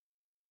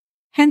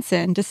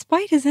 Henson,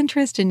 despite his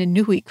interest in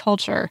Inuit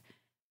culture,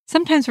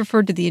 sometimes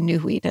referred to the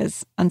Inuit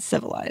as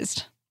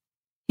uncivilized.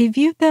 He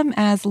viewed them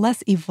as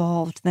less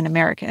evolved than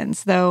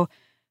Americans, though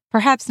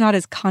perhaps not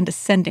as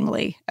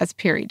condescendingly as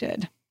Peary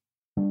did.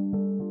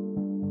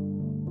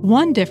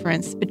 One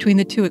difference between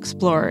the two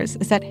explorers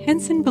is that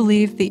Henson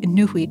believed the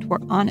Inuit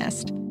were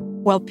honest,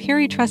 while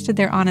Peary trusted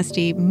their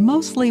honesty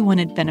mostly when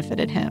it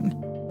benefited him.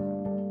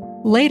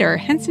 Later,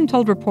 Henson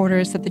told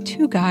reporters that the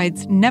two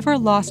guides never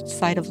lost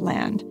sight of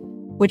land,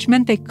 which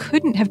meant they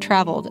couldn't have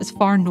traveled as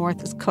far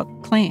north as Cook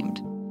claimed.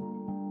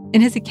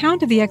 In his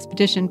account of the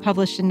expedition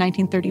published in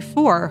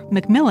 1934,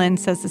 Macmillan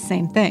says the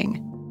same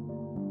thing.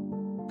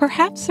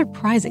 Perhaps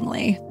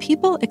surprisingly,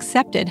 people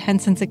accepted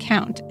Henson's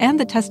account and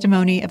the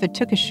testimony of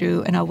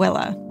Atukashu and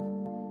Awela.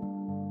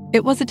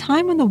 It was a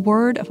time when the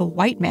word of a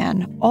white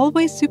man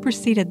always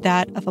superseded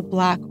that of a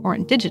black or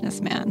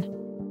indigenous man.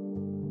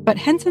 But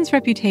Henson's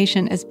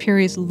reputation as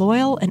Peary's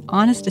loyal and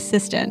honest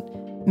assistant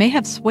may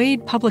have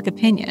swayed public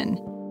opinion,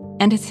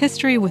 and his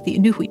history with the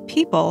Inuit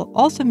people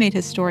also made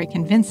his story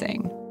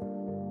convincing.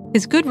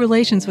 His good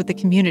relations with the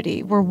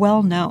community were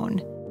well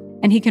known,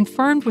 and he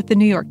confirmed with the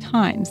New York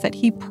Times that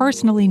he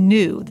personally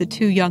knew the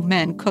two young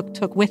men Cook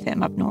took with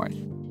him up north.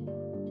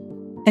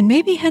 And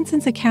maybe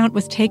Henson's account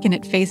was taken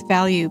at face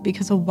value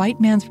because a white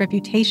man's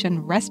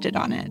reputation rested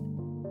on it.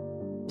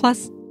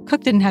 Plus,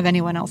 Cook didn't have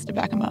anyone else to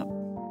back him up.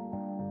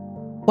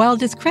 While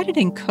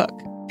discrediting Cook,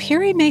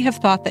 Peary may have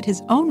thought that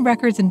his own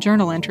records and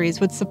journal entries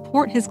would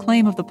support his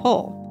claim of the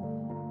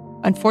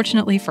pole.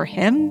 Unfortunately for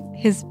him,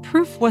 his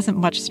proof wasn't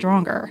much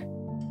stronger.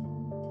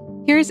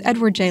 Here's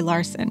Edward J.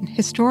 Larson,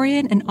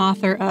 historian and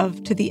author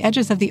of To the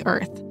Edges of the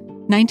Earth,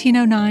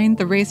 1909,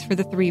 The Race for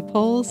the Three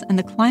Poles, and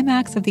the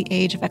Climax of the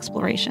Age of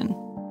Exploration.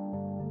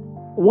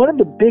 One of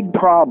the big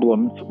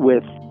problems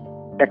with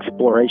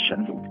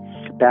exploration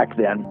back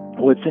then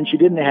was, since you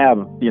didn't have,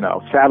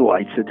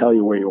 satellites to tell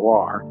you where you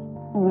are,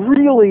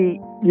 really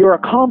your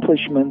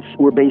accomplishments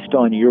were based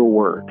on your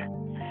word.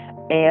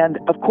 And,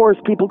 of course,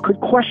 people could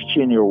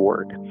question your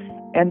word.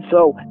 And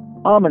so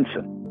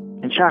Amundsen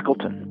and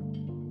Shackleton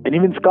and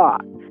even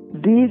Scott,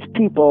 these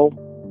people,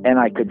 and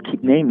I could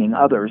keep naming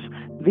others,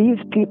 these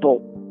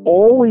people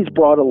always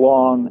brought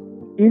along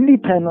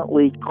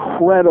independently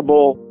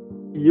credible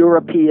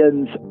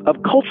Europeans of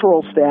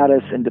cultural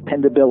status and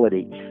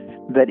dependability,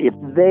 that if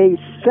they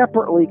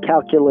separately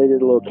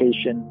calculated a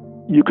location,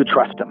 you could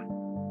trust them.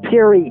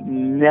 Peary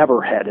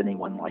never had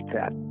anyone like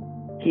that.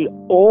 He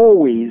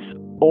always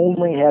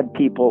only had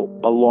people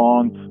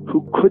along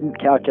who couldn't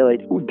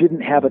calculate, who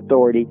didn't have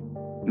authority.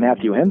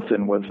 Matthew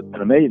Henson was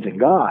an amazing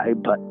guy,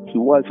 but he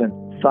wasn't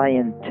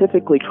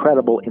scientifically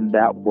credible in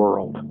that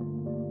world.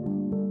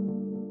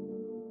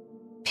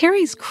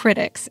 Peary's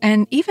critics,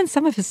 and even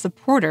some of his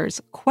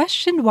supporters,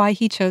 questioned why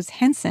he chose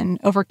Henson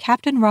over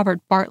Captain Robert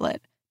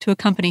Bartlett to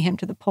accompany him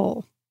to the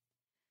pole.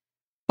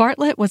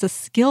 Bartlett was a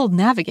skilled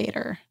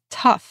navigator,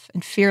 tough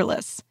and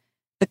fearless,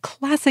 the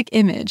classic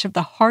image of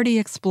the hardy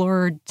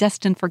explorer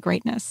destined for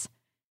greatness.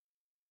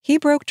 He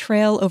broke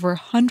trail over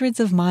hundreds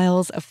of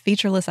miles of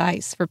featureless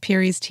ice for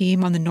Peary's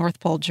team on the North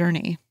Pole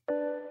journey.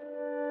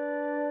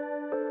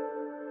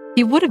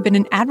 He would have been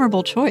an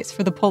admirable choice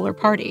for the Polar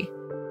Party.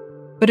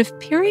 But if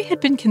Peary had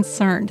been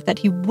concerned that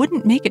he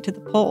wouldn't make it to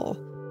the pole,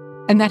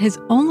 and that his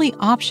only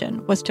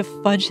option was to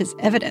fudge his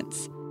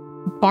evidence,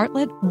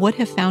 Bartlett would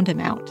have found him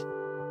out.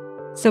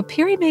 So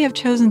Peary may have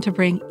chosen to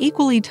bring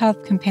equally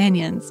tough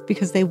companions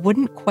because they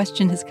wouldn't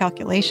question his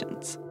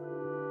calculations.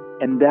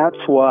 And that's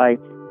why,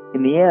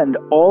 in the end,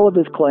 all of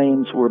his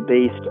claims were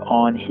based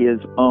on his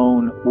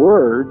own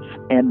words,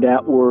 and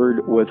that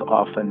word was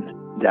often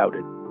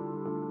doubted.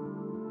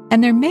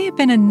 And there may have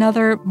been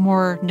another,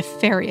 more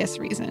nefarious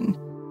reason,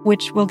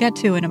 which we'll get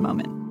to in a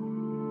moment.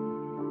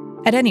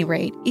 At any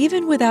rate,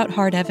 even without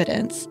hard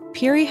evidence,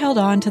 Peary held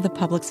on to the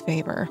public's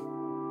favor.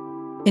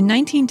 In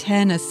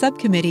 1910, a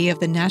subcommittee of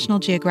the National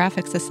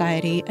Geographic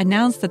Society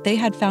announced that they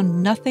had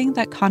found nothing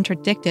that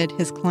contradicted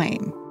his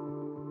claim.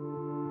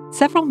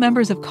 Several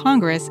members of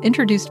Congress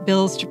introduced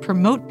bills to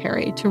promote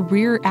Peary to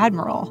Rear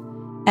Admiral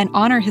and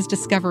honor his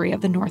discovery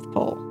of the North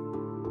Pole.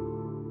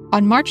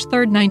 On March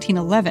 3,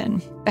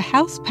 1911, the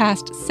House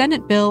passed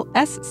Senate Bill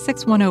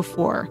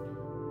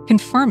S-6104,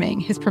 confirming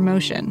his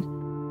promotion,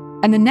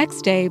 and the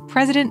next day,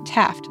 President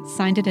Taft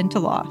signed it into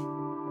law.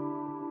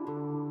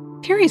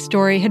 Peary's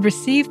story had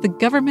received the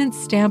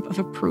government's stamp of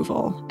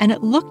approval, and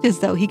it looked as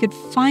though he could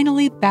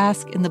finally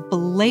bask in the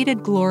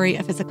belated glory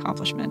of his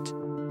accomplishment.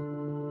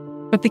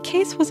 But the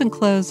case wasn't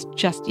closed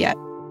just yet.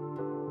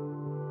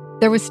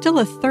 There was still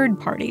a third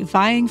party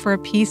vying for a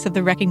piece of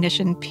the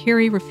recognition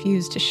Peary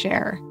refused to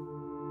share: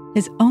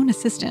 his own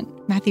assistant,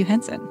 Matthew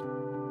Henson.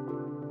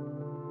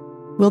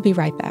 We'll be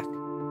right back.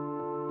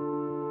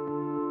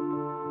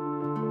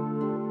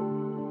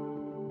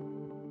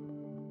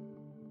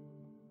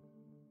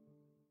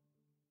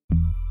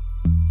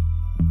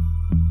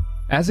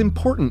 As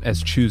important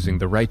as choosing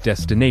the right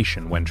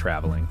destination when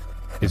traveling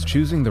is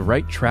choosing the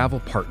right travel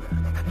partner.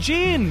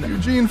 Gene!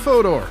 Eugene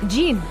Fodor.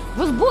 Gene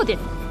was booted.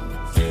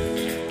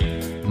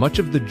 Much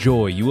of the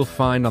joy you will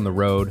find on the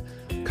road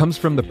comes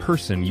from the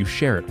person you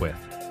share it with.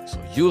 So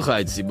you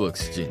write the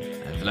books, Gene,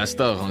 and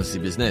Vlastar runs the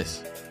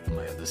business.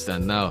 I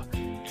understand now.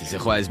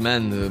 The wise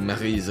man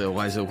marries a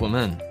wiser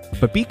woman.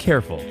 But be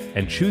careful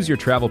and choose your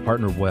travel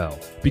partner well,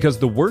 because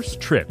the worst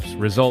trips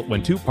result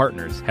when two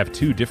partners have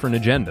two different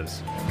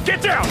agendas.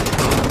 Get down!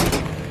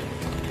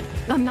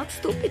 I'm not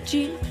stupid,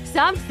 Gene.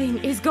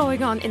 Something is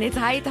going on, and it's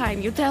high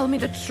time you tell me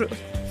the truth.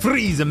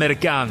 Freeze,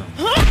 Americano!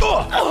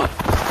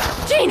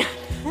 Gene,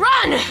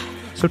 run!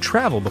 So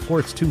travel before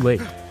it's too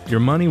late. Your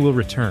money will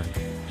return,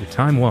 your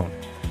time won't,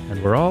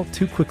 and we're all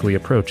too quickly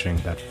approaching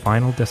that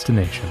final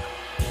destination.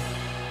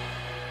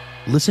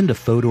 Listen to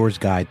Fodor's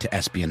Guide to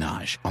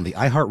Espionage on the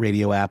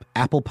iHeartRadio app,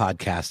 Apple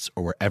Podcasts,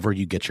 or wherever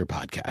you get your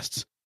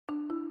podcasts.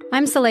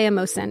 I'm Saleha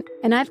Mohsin,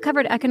 and I've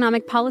covered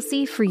economic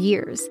policy for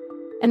years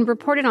and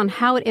reported on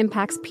how it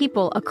impacts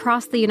people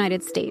across the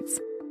United States.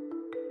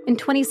 In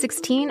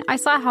 2016, I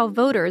saw how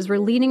voters were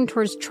leaning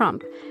towards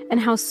Trump and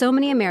how so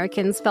many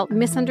Americans felt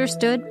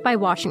misunderstood by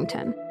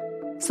Washington.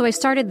 So I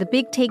started The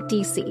Big Take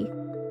DC.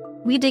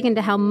 We dig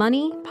into how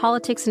money,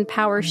 politics, and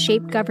power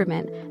shape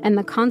government and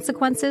the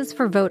consequences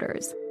for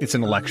voters. It's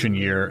an election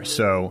year,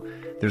 so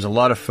there's a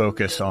lot of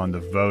focus on the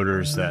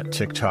voters that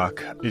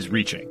TikTok is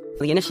reaching.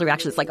 The initial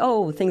reaction is like,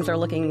 oh, things are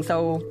looking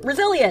so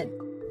resilient.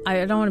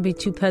 I don't want to be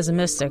too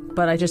pessimistic,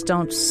 but I just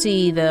don't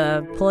see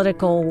the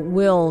political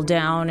will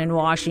down in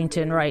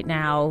Washington right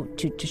now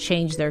to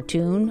change their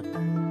tune.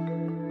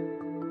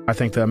 I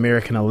think the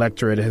American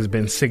electorate has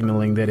been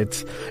signaling that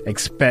it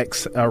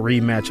expects a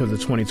rematch of the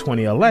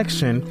 2020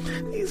 election.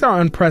 These are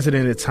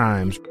unprecedented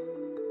times.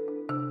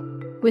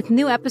 With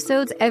new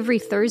episodes every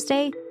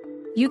Thursday,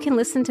 you can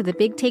listen to The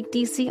Big Take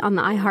DC on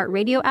the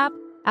iHeartRadio app,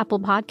 Apple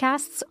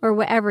Podcasts, or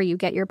wherever you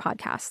get your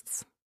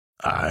podcasts.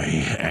 I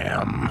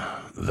am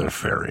the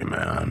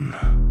ferryman.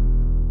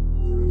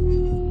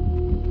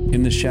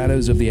 In the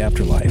shadows of the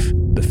afterlife,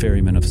 the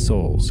Ferryman of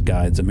Souls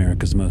guides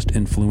America's most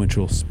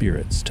influential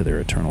spirits to their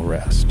eternal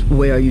rest.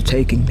 Where are you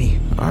taking me?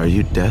 Are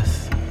you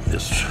death?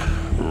 This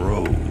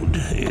road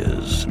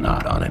is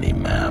not on any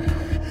map.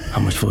 How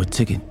much for a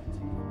ticket?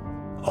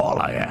 All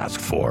I ask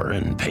for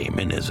in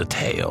payment is a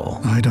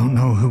tale. I don't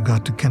know who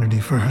got to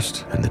Kennedy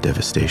first. And the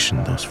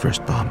devastation those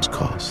first bombs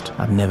caused.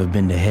 I've never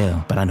been to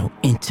hell, but I know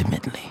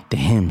intimately the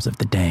hymns of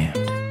the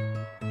damned.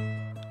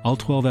 All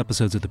 12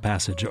 episodes of The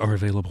Passage are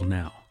available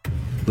now.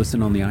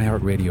 Listen on the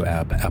iHeartRadio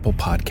app, Apple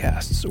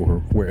Podcasts, or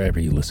wherever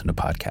you listen to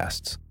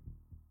podcasts.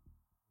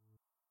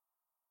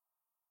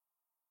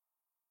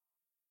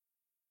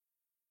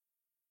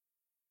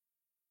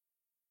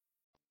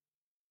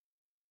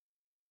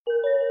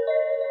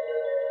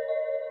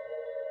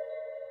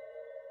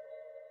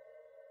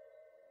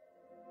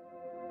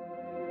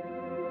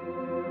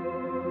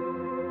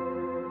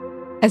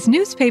 As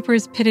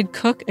newspapers pitted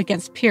Cook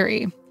against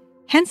Peary,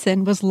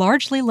 Henson was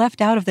largely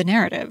left out of the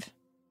narrative.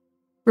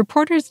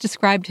 Reporters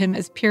described him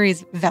as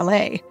Peary's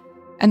valet,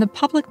 and the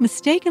public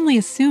mistakenly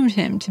assumed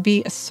him to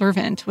be a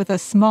servant with a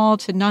small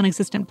to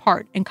non-existent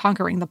part in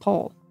conquering the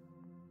pole.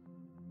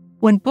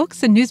 When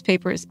books and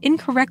newspapers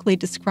incorrectly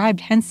described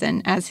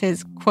Henson as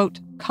his,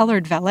 quote,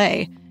 colored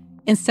valet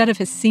instead of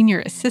his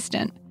senior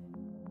assistant,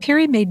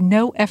 Peary made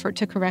no effort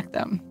to correct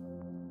them.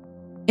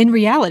 In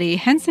reality,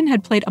 Henson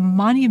had played a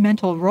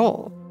monumental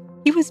role.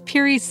 He was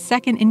Peary's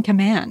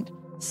second-in-command,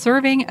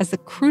 serving as the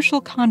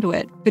crucial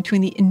conduit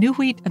between the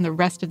Inuit and the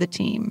rest of the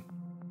team.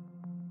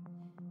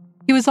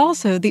 He was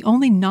also the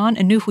only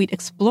non-Inuit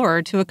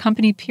explorer to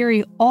accompany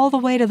Peary all the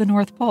way to the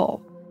North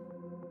Pole.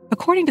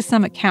 According to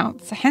some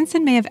accounts,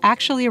 Henson may have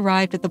actually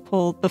arrived at the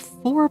pole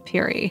before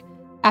Peary,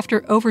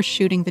 after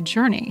overshooting the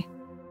journey.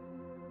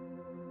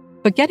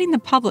 But getting the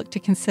public to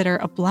consider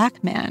a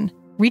Black man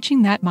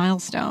reaching that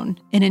milestone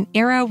in an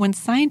era when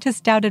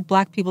scientists doubted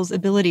Black people's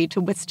ability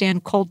to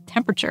withstand cold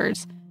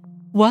temperatures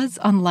was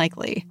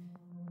unlikely.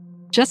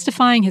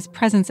 Justifying his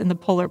presence in the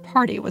Polar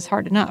Party was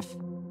hard enough.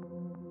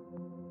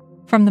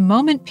 From the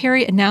moment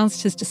Peary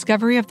announced his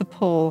discovery of the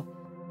pole,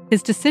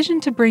 his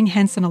decision to bring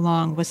Henson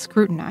along was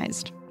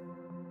scrutinized.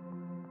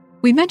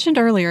 We mentioned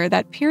earlier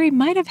that Peary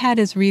might have had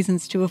his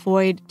reasons to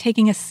avoid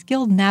taking a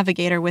skilled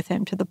navigator with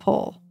him to the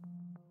pole.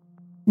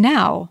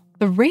 Now,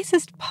 the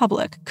racist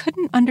public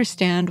couldn't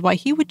understand why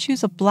he would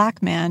choose a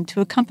Black man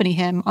to accompany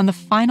him on the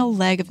final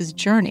leg of his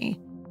journey,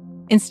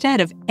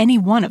 instead of any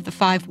one of the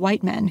 5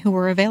 white men who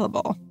were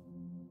available.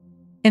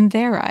 In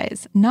their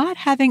eyes, not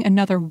having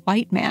another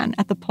white man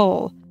at the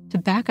pole to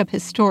back up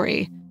his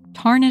story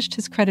tarnished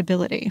his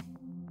credibility.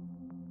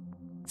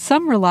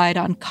 some relied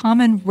on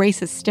common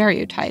racist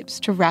stereotypes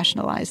to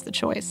rationalize the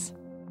choice.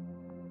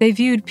 They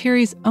viewed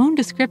Peary's own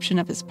description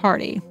of his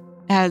party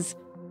as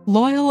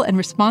loyal and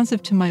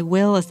responsive to my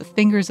will as the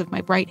fingers of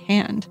my right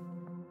hand,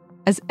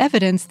 as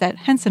evidence that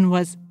Henson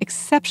was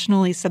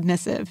exceptionally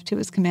submissive to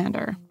his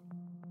commander.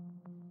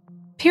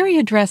 Peary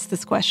addressed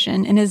this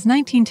question in his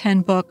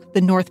 1910 book,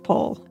 The North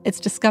Pole, its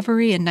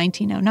discovery in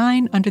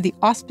 1909 under the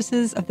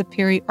auspices of the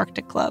Peary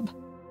Arctic Club.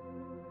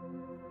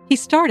 He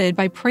started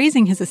by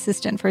praising his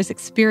assistant for his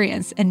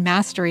experience and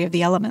mastery of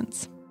the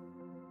elements.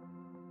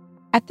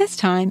 At this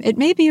time, it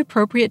may be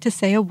appropriate to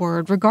say a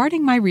word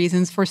regarding my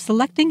reasons for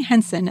selecting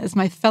Henson as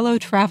my fellow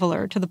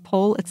traveler to the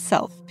pole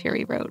itself,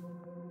 Peary wrote.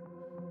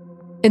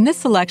 In this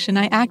selection,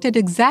 I acted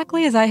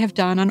exactly as I have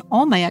done on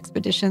all my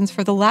expeditions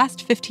for the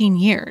last 15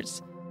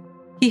 years.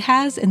 He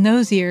has, in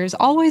those years,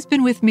 always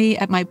been with me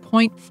at my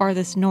point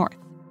farthest north.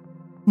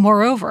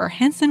 Moreover,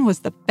 Henson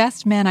was the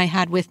best man I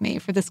had with me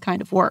for this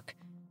kind of work,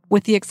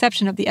 with the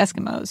exception of the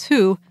Eskimos,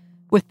 who,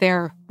 with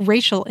their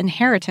racial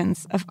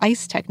inheritance of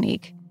ice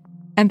technique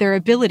and their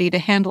ability to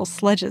handle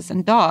sledges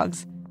and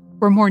dogs,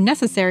 were more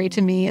necessary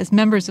to me as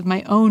members of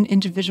my own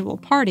individual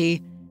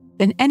party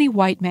than any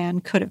white man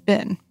could have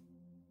been.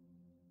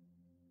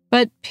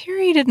 But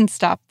Peary didn't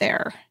stop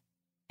there.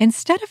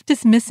 Instead of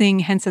dismissing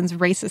Henson's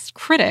racist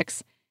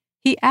critics,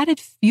 he added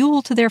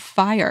fuel to their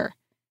fire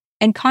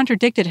and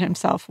contradicted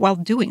himself while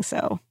doing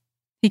so.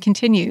 He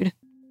continued,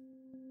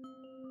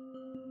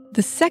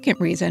 "The second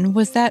reason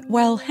was that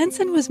while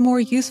Henson was more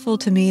useful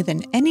to me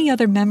than any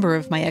other member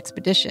of my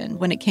expedition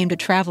when it came to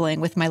traveling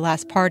with my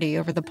last party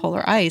over the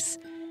polar ice,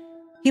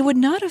 he would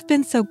not have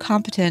been so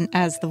competent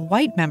as the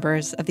white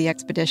members of the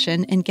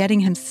expedition in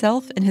getting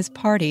himself and his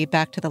party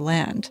back to the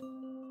land.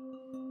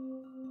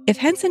 If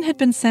Henson had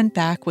been sent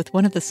back with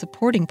one of the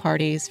supporting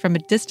parties from a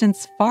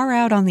distance far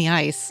out on the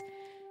ice,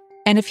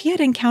 and if he had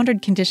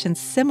encountered conditions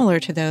similar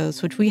to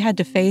those which we had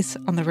to face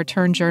on the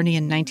return journey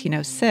in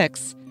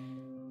 1906,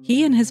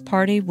 he and his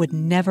party would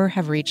never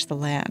have reached the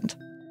land.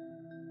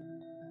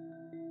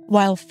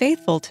 While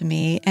faithful to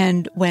me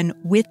and, when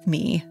with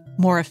me,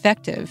 more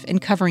effective in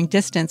covering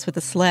distance with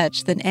a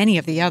sledge than any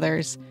of the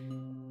others,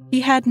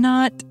 he had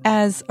not,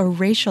 as a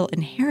racial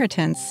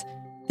inheritance,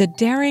 the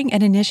daring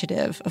and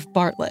initiative of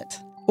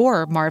Bartlett,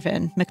 or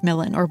Marvin,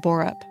 Macmillan, or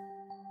Borup.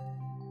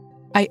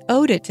 I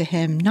owed it to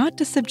him not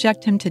to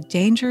subject him to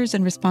dangers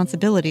and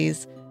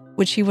responsibilities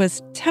which he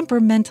was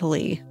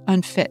temperamentally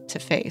unfit to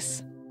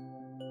face.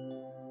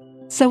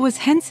 So was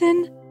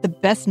Henson the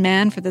best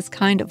man for this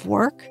kind of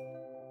work,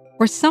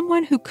 or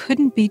someone who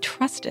couldn't be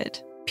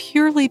trusted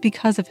purely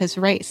because of his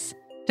race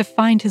to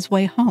find his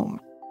way home?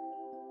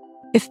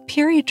 If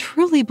Peary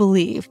truly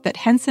believed that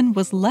Henson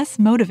was less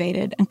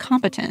motivated and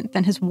competent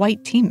than his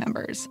white team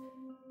members,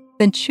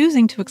 then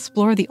choosing to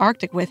explore the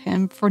Arctic with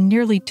him for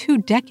nearly 2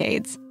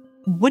 decades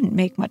wouldn't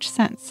make much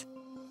sense.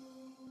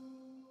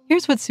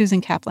 Here's what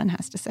Susan Kaplan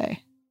has to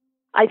say.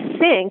 I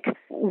think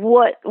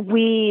what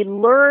we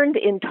learned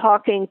in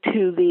talking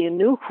to the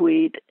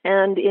Inuit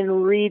and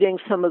in reading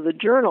some of the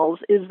journals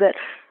is that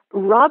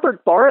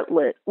Robert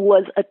Bartlett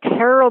was a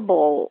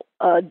terrible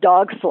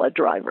dog sled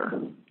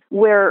driver,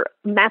 where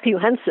Matthew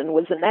Henson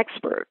was an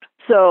expert.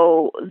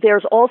 So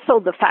there's also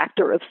the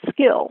factor of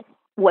skill.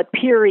 What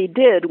Peary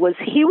did was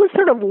he was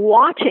sort of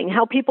watching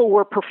how people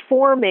were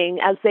performing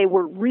as they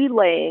were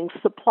relaying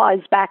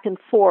supplies back and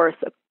forth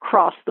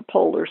across the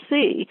polar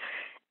sea.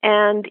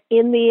 And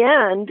in the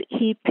end,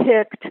 he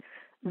picked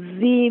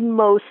the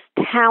most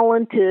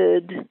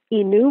talented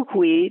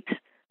Inuit.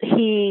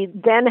 He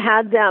then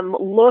had them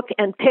look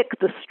and pick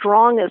the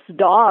strongest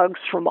dogs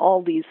from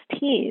all these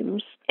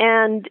teams.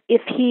 And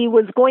if he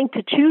was going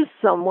to choose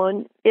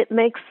someone, it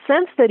makes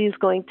sense that he's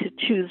going to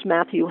choose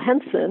Matthew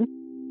Henson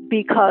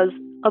because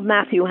of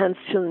Matthew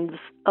Henson's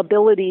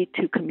ability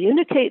to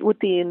communicate with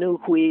the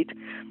Inuit,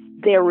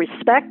 their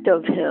respect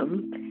of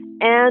him,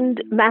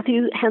 and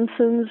Matthew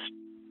Henson's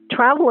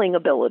traveling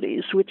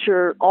abilities, which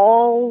are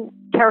all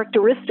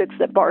characteristics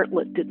that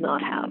Bartlett did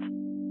not have.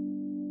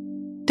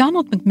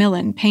 Donald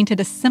Macmillan painted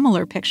a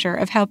similar picture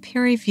of how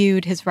Peary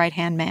viewed his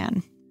right-hand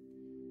man.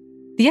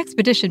 The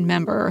expedition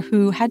member,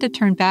 who had to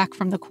turn back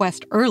from the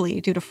quest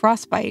early due to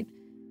frostbite,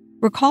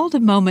 recalled a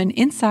moment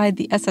inside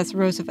the SS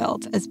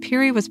Roosevelt as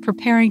Peary was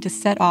preparing to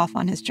set off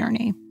on his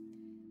journey.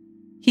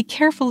 He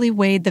carefully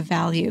weighed the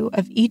value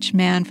of each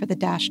man for the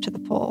dash to the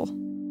pole.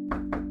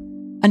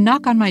 A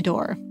knock on my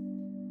door.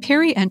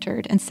 Peary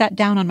entered and sat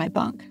down on my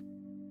bunk.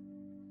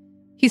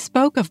 He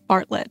spoke of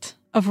Bartlett,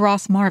 of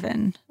Ross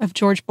Marvin, of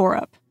George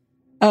Borup,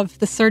 of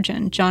the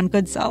surgeon, John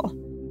Goodsell,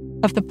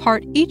 of the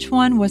part each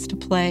one was to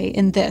play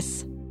in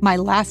this, my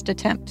last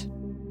attempt.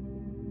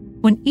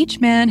 When each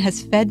man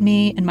has fed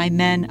me and my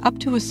men up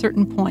to a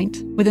certain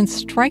point, within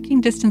striking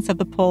distance of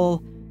the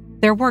pole,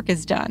 their work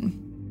is done.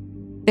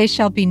 They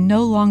shall be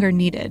no longer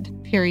needed,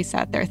 Peary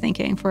sat there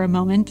thinking for a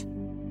moment,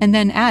 and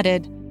then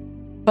added,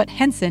 but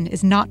Henson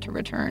is not to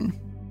return.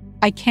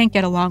 I can't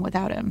get along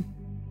without him.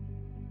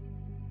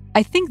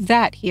 I think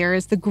that here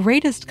is the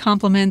greatest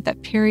compliment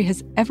that Peary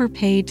has ever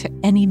paid to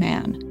any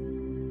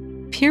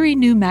man. Peary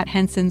knew Matt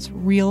Henson's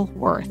real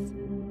worth.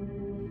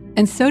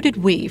 And so did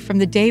we from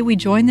the day we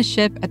joined the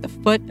ship at the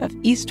foot of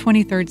East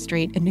 23rd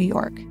Street in New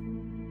York.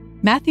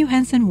 Matthew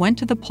Henson went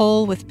to the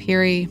pole with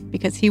Peary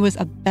because he was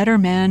a better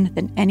man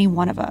than any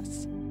one of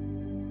us.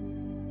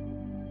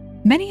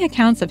 Many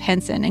accounts of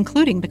Henson,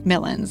 including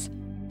Macmillan's,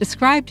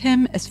 described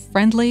him as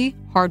friendly,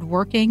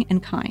 hardworking,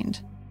 and kind.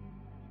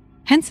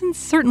 Henson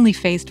certainly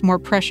faced more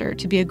pressure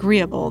to be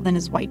agreeable than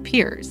his white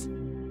peers.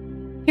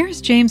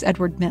 Here's James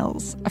Edward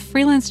Mills, a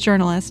freelance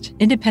journalist,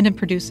 independent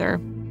producer,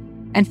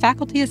 and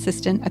faculty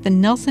assistant at the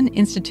Nelson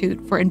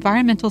Institute for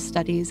Environmental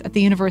Studies at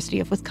the University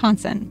of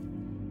Wisconsin,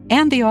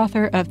 and the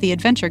author of The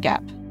Adventure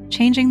Gap,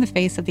 Changing the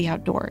Face of the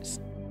Outdoors.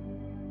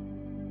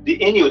 The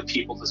Inuit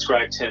people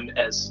described him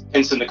as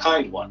Henson the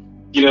Kind One.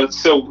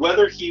 So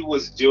whether he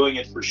was doing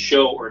it for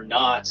show or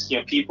not,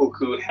 people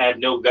who had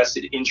no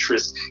vested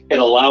interest in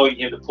allowing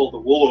him to pull the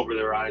wool over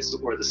their eyes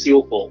or the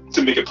seal pull,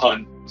 to make a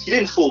pun, he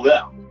didn't fool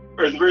them.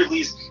 Or at the very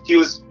least, he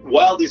was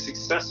wildly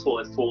successful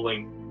at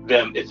fooling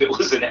them if it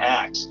was an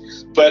act.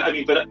 But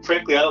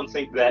frankly, I don't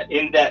think that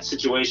in that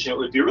situation, it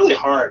would be really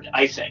hard,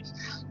 I think,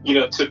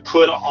 to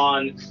put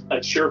on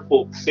a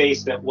cheerful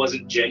face that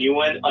wasn't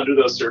genuine under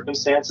those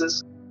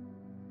circumstances.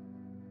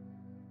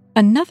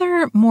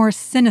 Another, more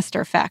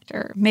sinister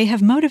factor may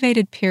have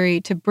motivated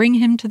Peary to bring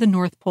him to the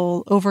North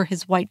Pole over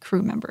his white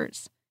crew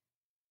members.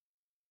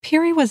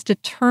 Peary was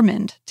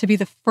determined to be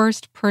the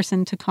first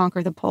person to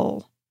conquer the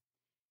pole,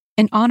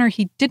 an honor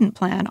he didn't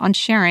plan on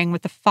sharing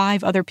with the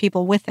 5 other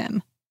people with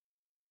him.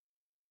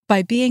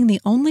 By being the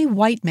only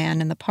white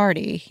man in the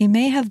party, he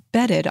may have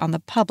betted on the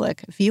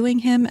public viewing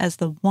him as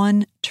the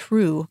one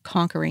true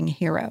conquering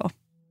hero.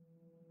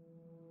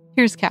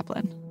 Here's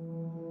Kaplan.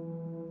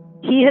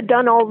 He had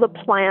done all the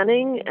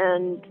planning,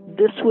 and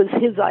this was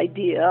his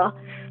idea,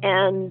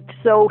 and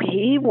so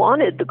he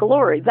wanted the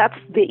glory. That's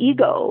the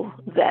ego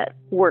that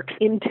works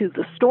into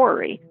the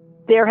story.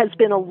 There has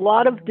been a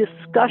lot of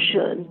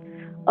discussion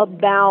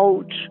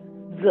about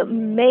the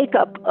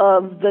makeup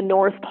of the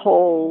North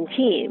Pole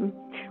team.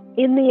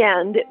 In the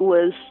end, it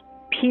was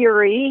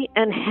Peary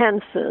and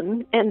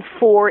Henson and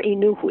 4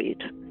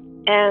 Inuit,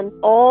 and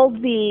all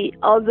the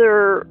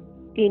other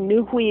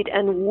Inuit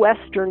and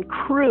Western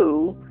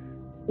crew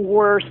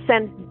were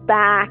sent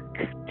back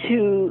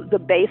to the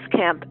base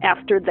camp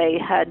after they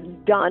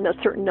had done a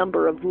certain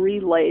number of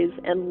relays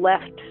and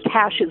left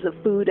caches of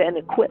food and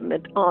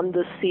equipment on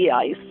the sea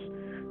ice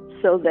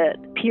so that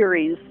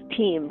Peary's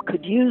team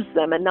could use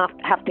them and not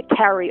have to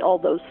carry all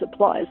those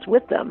supplies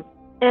with them.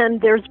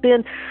 And there's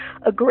been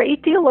a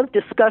great deal of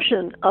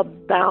discussion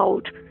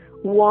about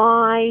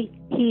why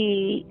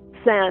he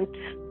sent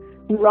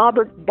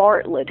Robert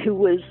Bartlett, who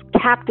was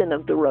captain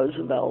of the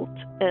Roosevelt,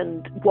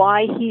 and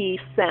why he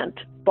sent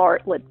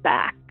Bartlett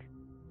back.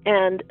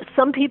 And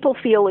some people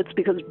feel it's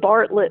because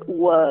Bartlett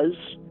was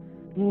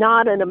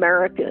not an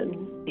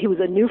American, he was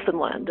a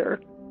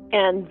Newfoundlander,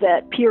 and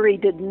that Peary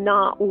did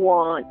not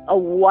want a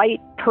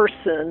white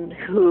person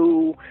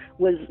who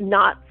was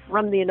not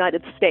from the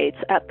United States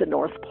at the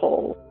North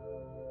Pole.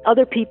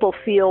 Other people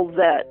feel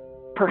that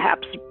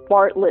perhaps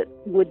Bartlett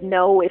would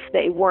know if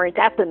they weren't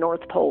at the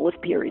North Pole if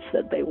Peary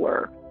said they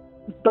were.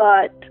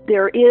 But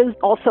there is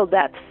also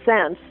that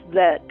sense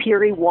that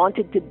Peary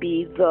wanted to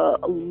be the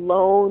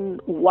lone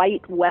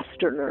white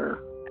Westerner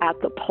at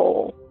the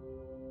pole.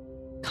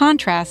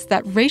 Contrast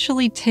that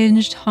racially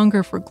tinged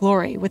hunger for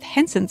glory with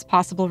Henson's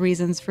possible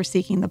reasons for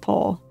seeking the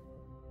pole.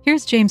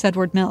 Here's James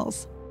Edward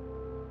Mills.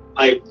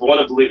 I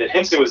want to believe that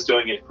Henson was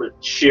doing it for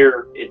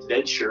sheer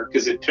adventure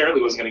because it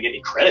apparently wasn't going to get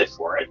any credit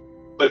for it.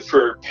 But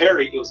for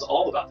Peary, it was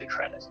all about the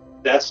credit.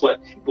 That's what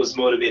was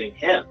motivating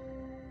him.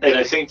 And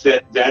I think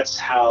that that's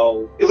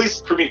how, at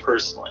least for me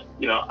personally,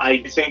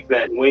 I think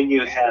that when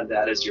you have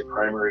that as your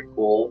primary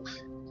goal,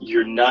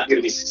 you're not going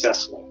to be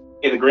successful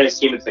in the grand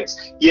scheme of things.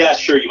 Yeah,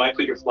 sure, you might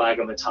put your flag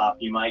on the top.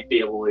 You might be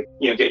able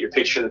to, get your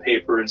picture in the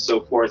paper and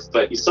so forth,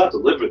 but you still have to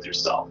live with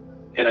yourself.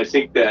 And I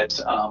think that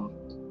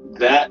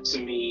that to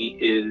me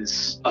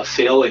is a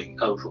failing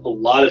of a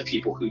lot of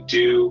people who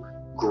do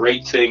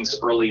great things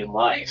early in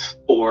life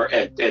or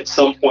at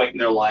some point in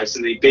their lives,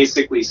 and they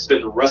basically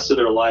spend the rest of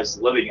their lives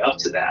living up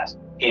to that.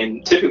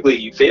 And typically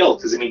you fail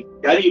because,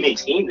 how do you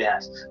maintain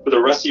that for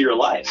the rest of your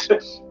life?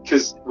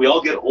 Because we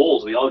all get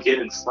old, we all get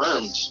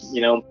infirmed,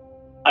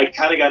 I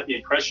kind of got the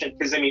impression,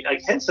 because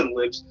Henson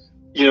lived,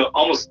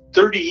 almost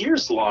 30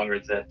 years longer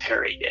than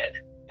Peary did.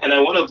 And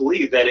I want to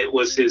believe that it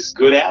was his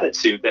good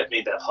attitude that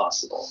made that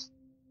possible.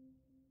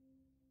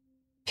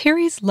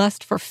 Peary's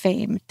lust for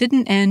fame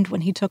didn't end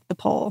when he took the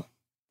pole.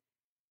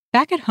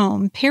 Back at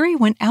home, Peary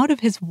went out of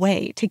his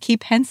way to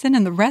keep Henson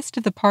and the rest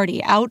of the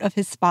party out of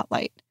his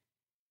spotlight.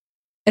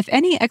 If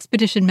any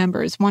expedition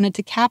members wanted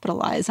to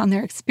capitalize on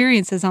their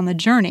experiences on the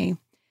journey,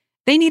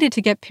 they needed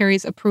to get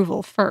Peary's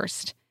approval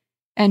first.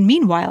 And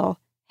meanwhile,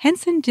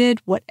 Henson did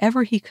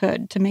whatever he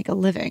could to make a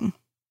living.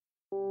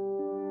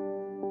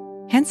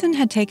 Henson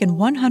had taken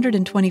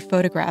 120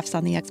 photographs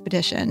on the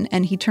expedition,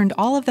 and he turned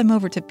all of them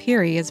over to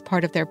Peary as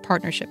part of their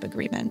partnership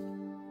agreement.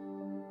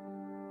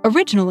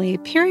 Originally,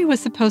 Peary was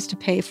supposed to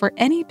pay for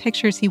any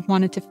pictures he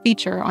wanted to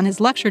feature on his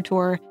lecture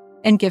tour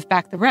and give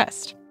back the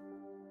rest.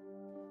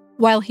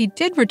 While he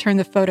did return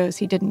the photos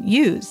he didn't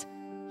use,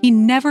 he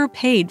never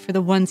paid for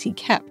the ones he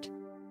kept,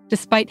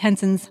 despite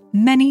Henson's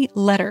many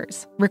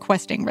letters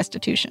requesting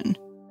restitution.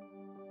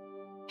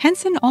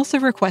 Henson also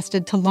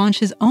requested to launch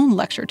his own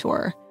lecture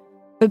tour,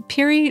 but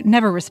Peary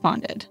never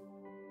responded.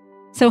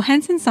 So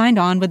Henson signed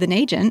on with an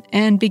agent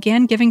and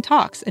began giving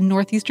talks in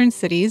northeastern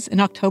cities in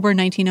October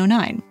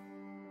 1909.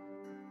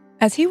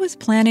 As he was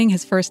planning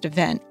his first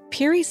event,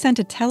 Peary sent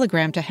a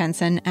telegram to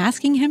Henson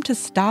asking him to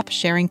stop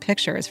sharing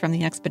pictures from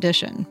the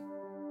expedition.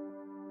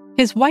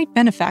 His white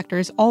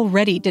benefactors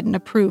already didn't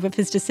approve of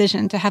his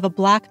decision to have a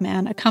black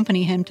man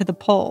accompany him to the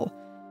pole,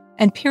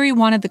 and Peary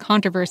wanted the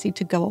controversy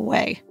to go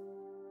away.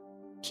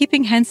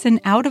 Keeping Henson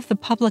out of the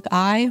public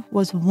eye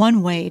was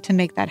one way to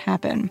make that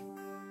happen.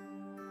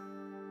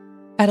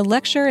 At a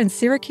lecture in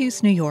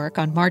Syracuse, New York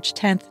on March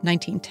 10,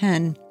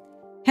 1910,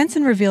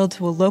 Henson revealed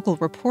to a local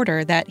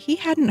reporter that he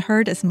hadn't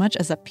heard as much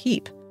as a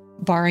peep,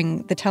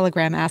 barring the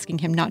telegram asking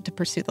him not to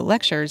pursue the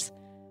lectures,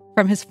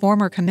 from his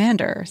former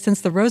commander since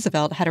the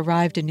Roosevelt had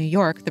arrived in New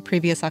York the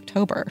previous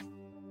October.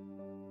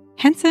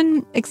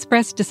 Henson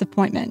expressed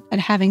disappointment at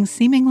having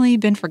seemingly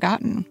been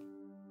forgotten.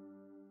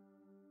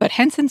 But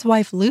Henson's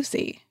wife,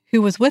 Lucy,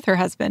 who was with her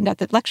husband at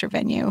the lecture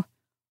venue,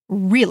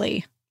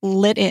 really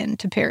lit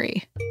into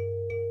Peary.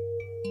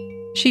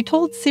 She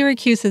told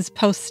Syracuse's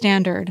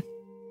Post-Standard,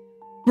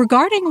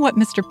 "Regarding what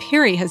Mr.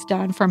 Peary has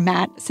done for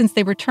Matt since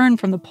they returned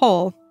from the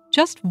pole,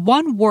 just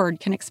one word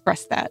can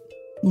express that: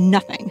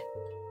 nothing.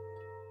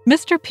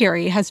 Mr.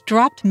 Peary has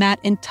dropped Matt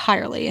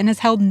entirely and has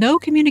held no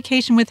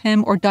communication with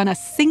him or done a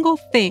single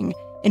thing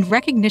in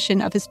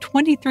recognition of his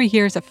 23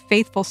 years of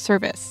faithful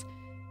service,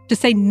 to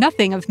say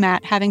nothing of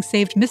Matt having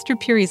saved Mr.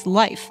 Peary's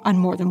life on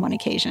more than one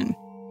occasion.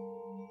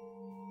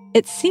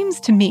 It seems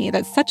to me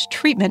that such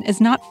treatment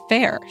is not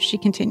fair," she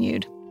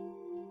continued.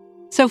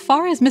 "So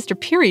far as Mr.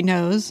 Peary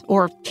knows,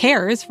 or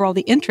cares for all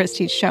the interest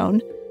he's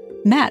shown,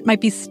 Matt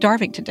might be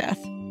starving to death.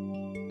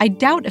 I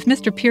doubt if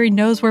Mr. Peary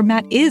knows where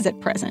Matt is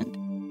at present,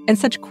 and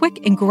such quick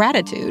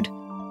ingratitude,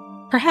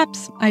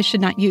 perhaps I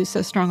should not use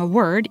so strong a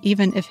word,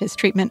 even if his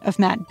treatment of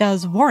Matt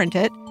does warrant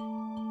it,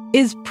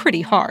 is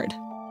pretty hard.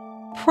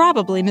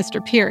 Probably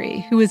Mr.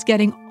 Peary, who is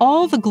getting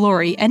all the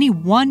glory any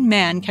one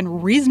man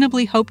can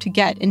reasonably hope to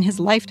get in his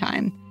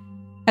lifetime,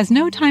 has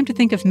no time to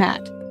think of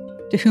Matt,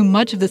 to whom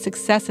much of the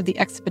success of the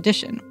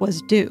expedition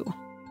was due."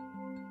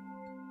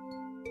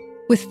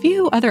 With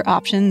few other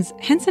options,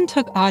 Henson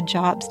took odd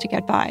jobs to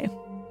get by,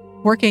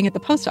 working at the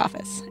post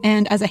office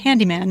and as a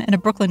handyman in a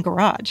Brooklyn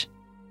garage.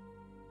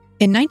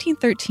 In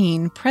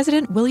 1913,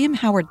 President William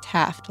Howard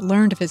Taft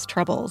learned of his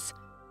troubles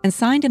and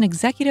signed an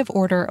executive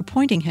order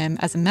appointing him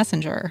as a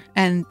messenger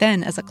and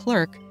then as a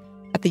clerk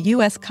at the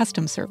U.S.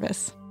 Customs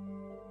Service.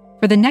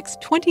 For the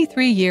next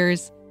 23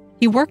 years,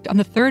 he worked on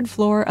the third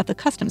floor of the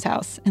Customs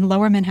House in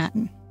Lower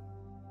Manhattan.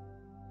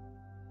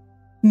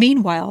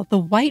 Meanwhile, the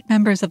white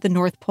members of the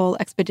North Pole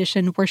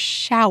expedition were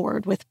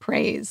showered with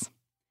praise.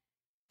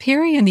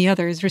 Peary and the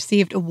others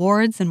received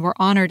awards and were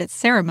honored at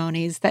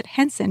ceremonies that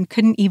Henson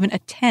couldn't even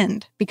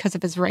attend because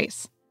of his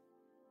race.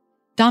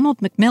 Donald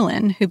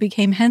McMillan, who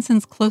became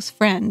Henson's close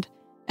friend,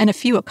 and a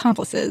few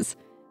accomplices,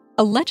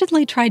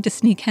 allegedly tried to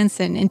sneak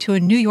Henson into a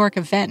New York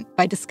event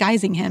by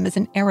disguising him as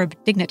an Arab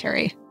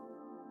dignitary.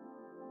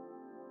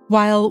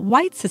 While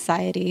white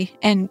society,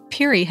 and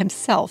Peary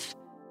himself,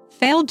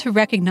 failed to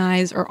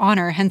recognize or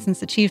honor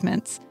Henson's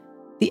achievements,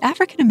 the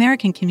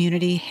African-American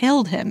community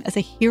hailed him as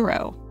a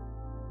hero.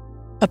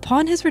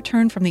 Upon his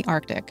return from the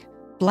Arctic,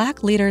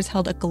 Black leaders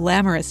held a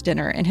glamorous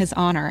dinner in his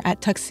honor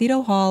at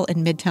Tuxedo Hall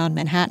in Midtown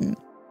Manhattan.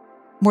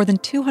 More than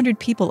 200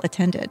 people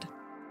attended.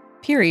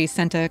 Peary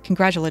sent a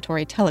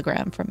congratulatory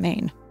telegram from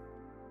Maine.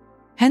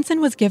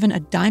 Henson was given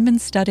a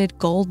diamond-studded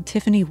gold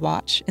Tiffany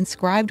watch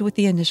inscribed with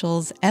the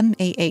initials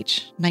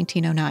MAH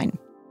 1909.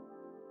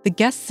 The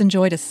guests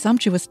enjoyed a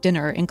sumptuous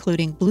dinner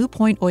including Blue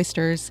Point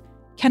oysters,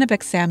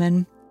 Kennebec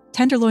salmon,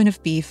 tenderloin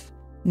of beef,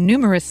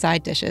 numerous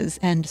side dishes,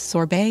 and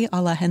sorbet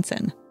a la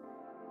Henson.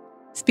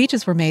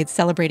 Speeches were made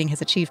celebrating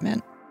his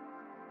achievement.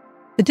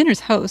 The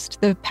dinner's host,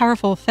 the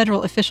powerful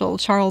federal official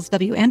Charles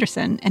W.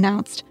 Anderson,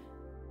 announced,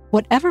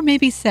 "Whatever may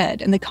be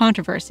said in the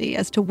controversy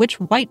as to which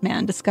white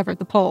man discovered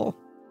the pole,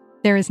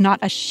 there is not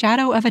a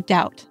shadow of a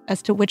doubt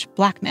as to which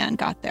black man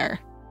got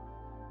there."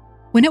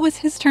 When it was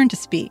his turn to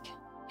speak,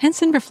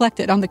 Henson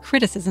reflected on the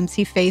criticisms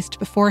he faced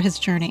before his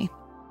journey.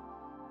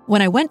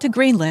 "When I went to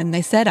Greenland,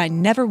 they said I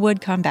never would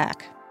come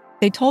back.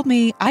 They told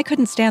me I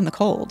couldn't stand the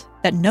cold,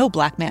 that no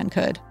black man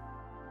could.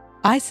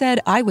 I said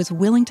I was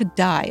willing to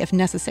die if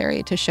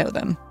necessary to show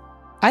them.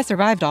 I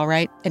survived all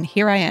right, and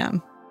here I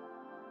am."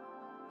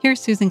 Here's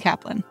Susan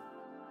Kaplan.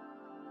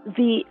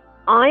 The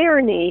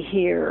irony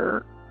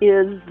here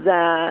is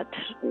that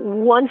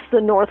once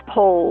the North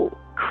Pole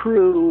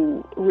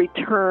crew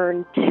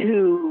returned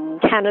to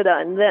Canada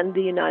and then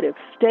the United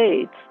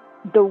States,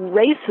 the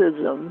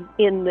racism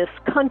in this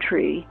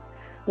country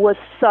was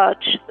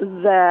such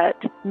that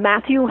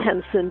Matthew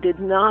Henson did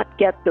not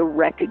get the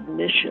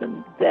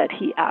recognition that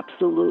he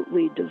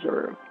absolutely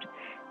deserved.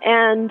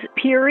 And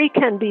Peary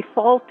can be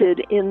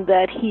faulted in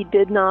that he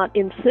did not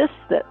insist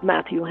that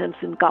Matthew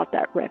Henson got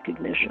that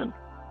recognition.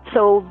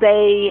 So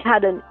they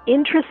had an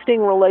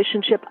interesting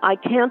relationship. I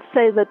can't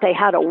say that they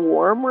had a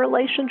warm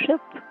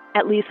relationship,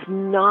 at least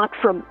not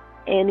from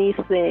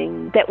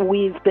anything that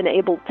we've been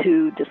able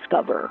to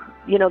discover.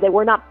 You know, they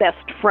were not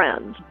best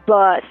friends,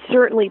 but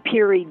certainly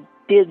Peary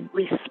did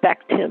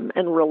respect him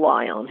and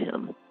rely on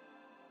him.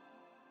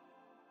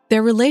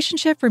 Their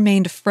relationship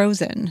remained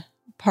frozen,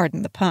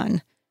 pardon the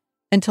pun,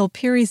 until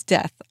Peary's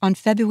death on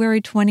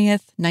February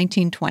 20th,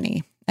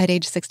 1920, at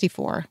age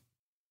 64.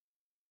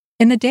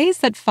 In the days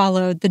that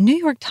followed, the New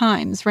York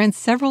Times ran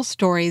several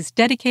stories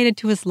dedicated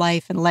to his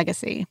life and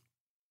legacy.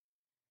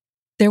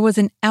 There was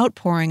an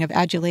outpouring of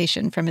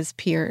adulation from his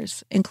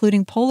peers,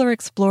 including polar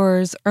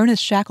explorers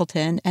Ernest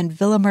Shackleton and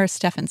Willem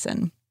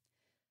Stephenson.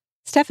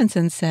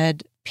 Stephenson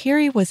said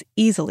Peary was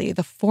easily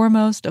the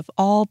foremost of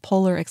all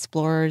polar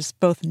explorers,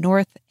 both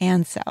north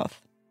and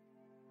south.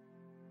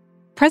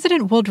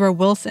 President Woodrow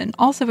Wilson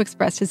also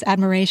expressed his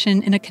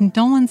admiration in a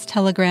condolence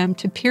telegram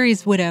to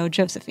Peary's widow,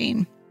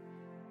 Josephine.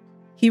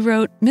 He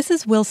wrote,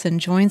 "Mrs. Wilson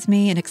joins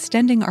me in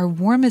extending our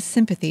warmest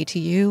sympathy to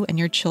you and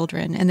your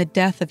children in the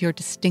death of your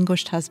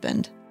distinguished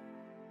husband.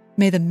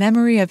 May the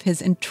memory of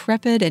his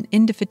intrepid and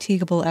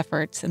indefatigable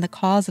efforts in the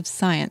cause of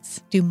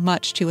science do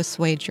much to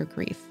assuage your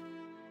grief."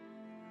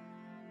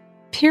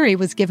 Peary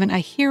was given a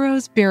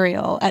hero's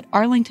burial at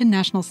Arlington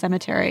National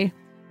Cemetery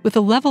with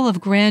a level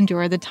of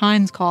grandeur the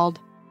Times called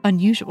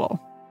unusual.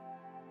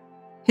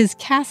 His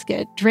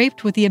casket,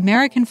 draped with the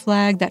American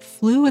flag that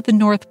flew at the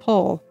North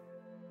Pole,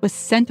 was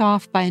sent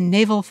off by a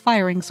naval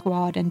firing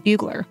squad and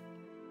bugler.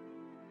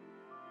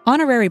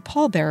 Honorary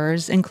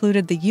pallbearers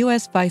included the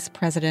U.S. Vice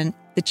President,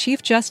 the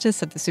Chief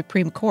Justice of the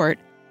Supreme Court,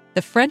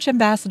 the French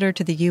Ambassador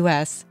to the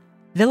U.S.,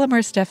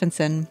 Willem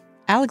Stephenson,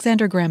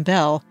 Alexander Graham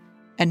Bell,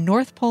 and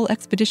North Pole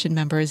expedition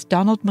members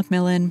Donald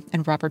McMillan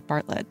and Robert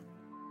Bartlett.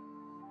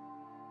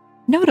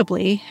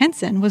 Notably,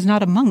 Henson was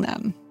not among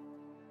them,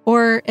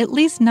 or at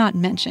least not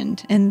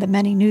mentioned in the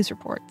many news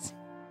reports.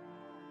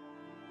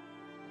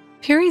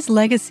 Peary's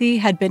legacy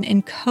had been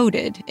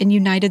encoded in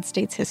United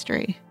States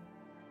history.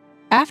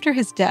 After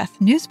his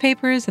death,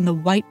 newspapers and the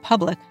white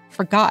public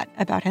forgot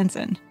about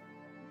Henson,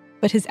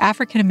 but his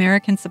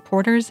African-American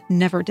supporters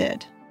never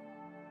did.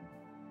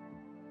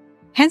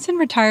 Henson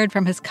retired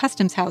from his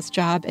customs house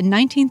job in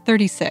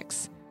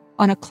 1936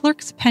 on a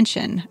clerk's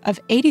pension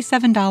of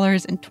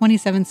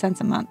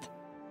 $87.27 a month.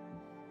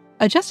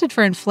 Adjusted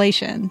for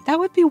inflation, that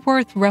would be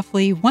worth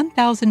roughly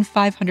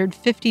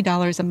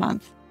 $1,550 a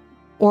month,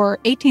 or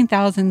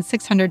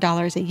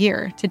 $18,600 a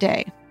year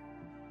today.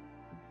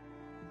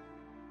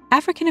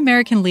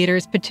 African-American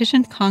leaders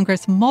petitioned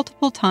Congress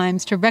multiple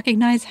times to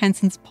recognize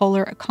Henson's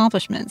polar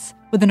accomplishments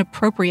with an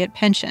appropriate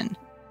pension.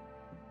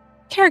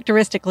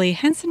 Characteristically,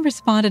 Henson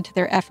responded to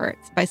their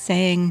efforts by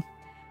saying,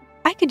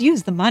 "I could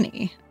use the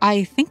money.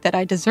 I think that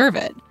I deserve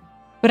it,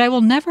 but I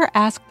will never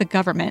ask the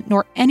government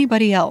nor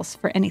anybody else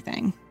for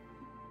anything.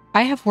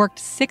 I have worked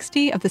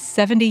 60 of the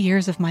 70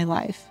 years of my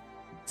life,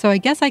 so I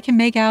guess I can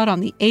make out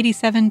on the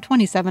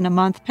 $87.27 a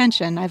month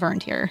pension I've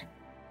earned here."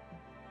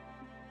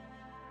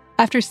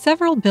 After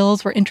several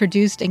bills were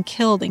introduced and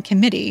killed in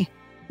committee,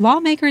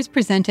 lawmakers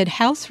presented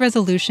House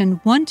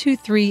Resolution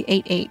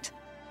 12388,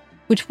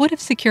 which would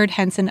have secured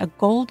Henson a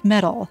gold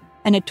medal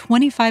and a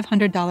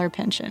 $2,500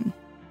 pension.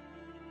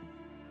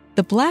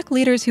 The black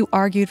leaders who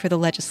argued for the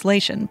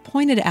legislation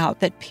pointed out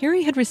that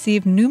Peary had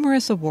received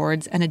numerous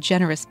awards and a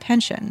generous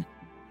pension,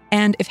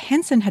 and if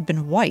Henson had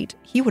been white,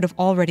 he would have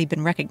already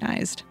been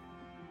recognized.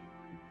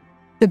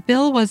 The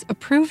bill was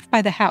approved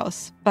by the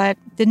House, but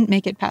didn't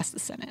make it past the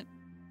Senate.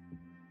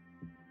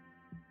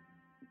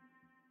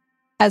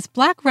 As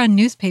black-run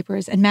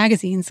newspapers and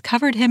magazines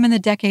covered him in the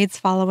decades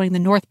following the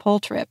North Pole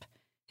trip,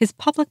 his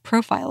public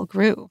profile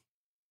grew.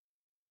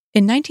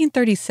 In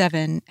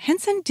 1937,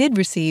 Henson did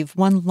receive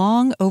one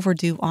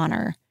long-overdue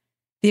honor.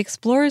 The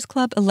Explorers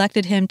Club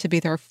elected him to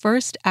be their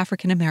first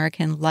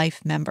African-American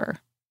life member.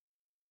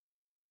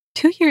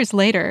 2 years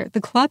later,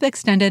 the club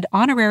extended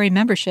honorary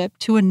membership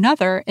to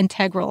another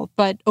integral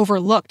but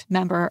overlooked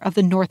member of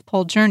the North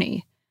Pole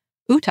journey,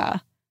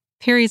 Uta,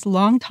 Peary's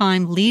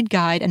longtime lead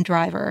guide and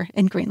driver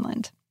in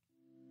Greenland.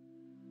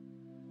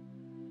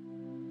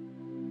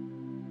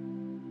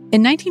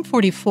 In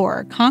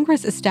 1944,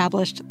 Congress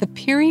established the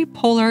Peary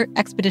Polar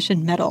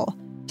Expedition Medal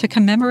to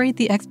commemorate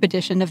the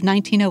expedition of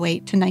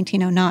 1908 to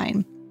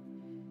 1909.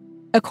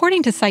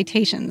 According to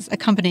citations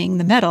accompanying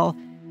the medal,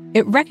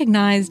 it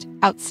recognized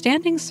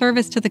outstanding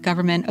service to the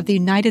government of the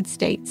United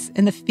States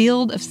in the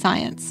field of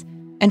science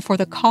and for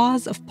the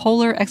cause of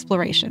polar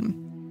exploration,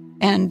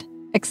 and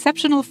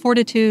exceptional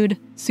fortitude,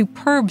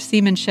 superb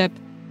seamanship,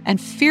 and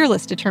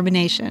fearless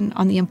determination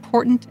on the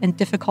important and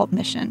difficult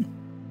mission.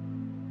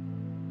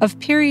 Of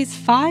Peary's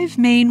 5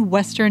 main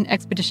Western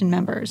expedition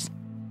members,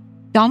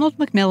 Donald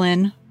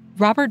McMillan,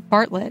 Robert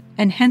Bartlett,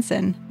 and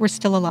Henson were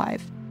still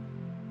alive.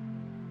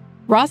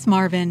 Ross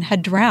Marvin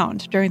had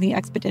drowned during the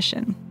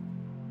expedition,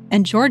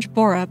 and George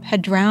Borup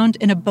had drowned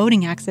in a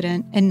boating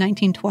accident in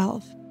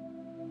 1912.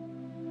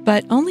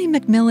 But only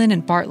McMillan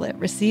and Bartlett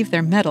received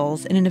their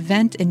medals in an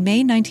event in May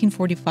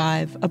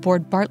 1945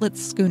 aboard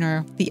Bartlett's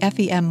schooner, the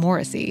F.E.M.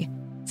 Morrissey,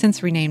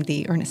 since renamed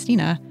the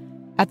Ernestina,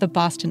 at the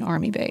Boston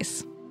Army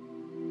base.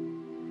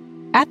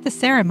 At the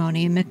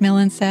ceremony,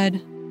 McMillan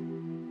said,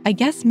 "I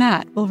guess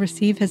Matt will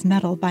receive his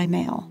medal by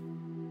mail."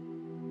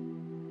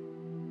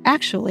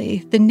 Actually,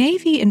 the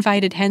Navy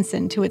invited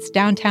Henson to its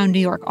downtown New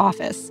York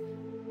office,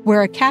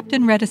 where a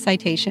captain read a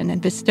citation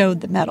and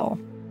bestowed the medal.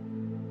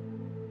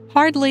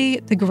 Hardly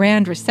the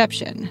grand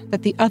reception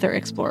that the other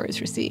explorers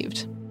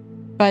received,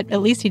 but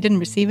at least he didn't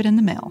receive it in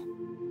the mail.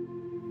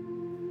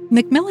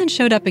 McMillan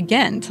showed up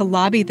again to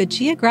lobby the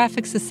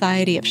Geographic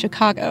Society of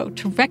Chicago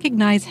to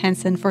recognize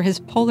Henson for his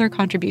polar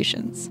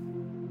contributions.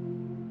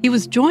 He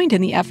was joined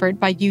in the effort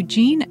by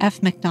Eugene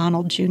F.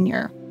 McDonald,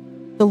 Jr.,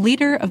 the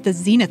leader of the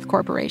Zenith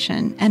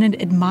Corporation and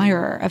an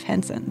admirer of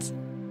Henson's.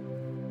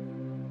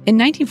 In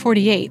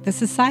 1948, the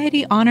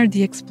society honored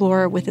the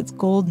explorer with its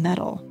gold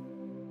medal.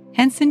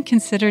 Henson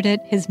considered it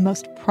his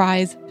most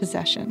prized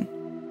possession.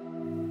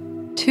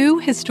 2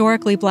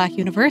 historically Black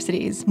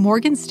universities,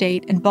 Morgan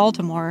State in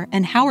Baltimore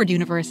and Howard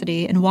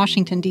University in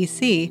Washington,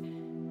 D.C.,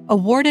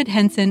 awarded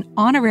Henson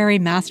honorary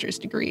master's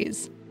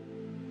degrees.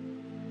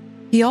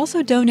 He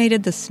also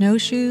donated the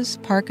snowshoes,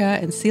 parka,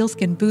 and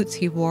sealskin boots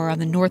he wore on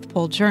the North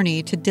Pole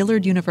journey to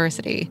Dillard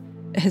University,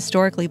 a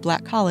historically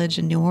Black college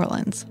in New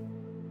Orleans.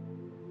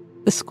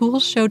 The school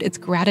showed its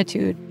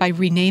gratitude by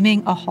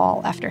renaming a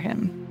hall after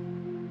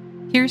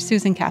him. Here's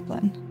Susan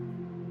Kaplan.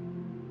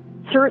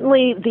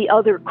 Certainly, the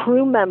other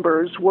crew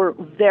members were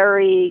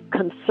very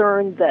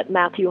concerned that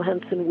Matthew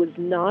Henson was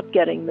not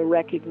getting the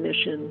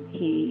recognition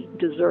he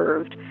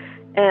deserved.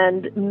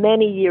 And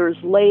many years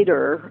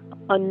later,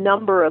 a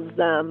number of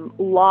them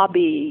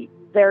lobby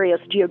various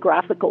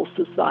geographical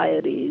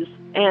societies.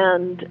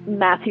 And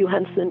Matthew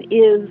Henson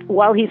is,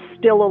 while he's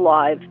still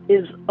alive,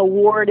 is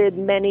awarded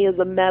many of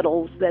the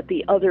medals that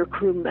the other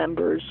crew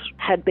members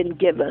had been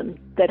given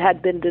that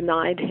had been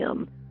denied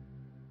him.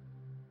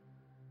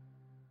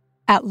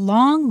 At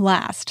long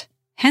last,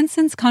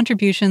 Henson's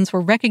contributions were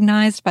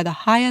recognized by the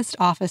highest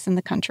office in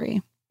the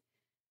country.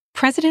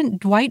 President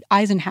Dwight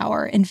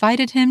Eisenhower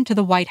invited him to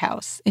the White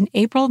House in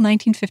April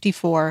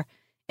 1954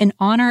 in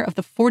honor of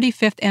the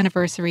 45th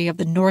anniversary of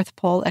the North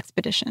Pole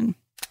expedition.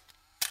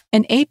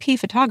 An AP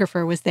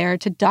photographer was there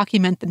to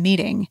document the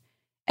meeting,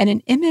 and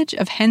an image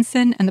of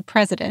Henson and the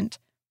president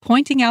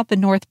pointing out the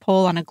North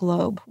Pole on a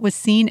globe was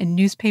seen in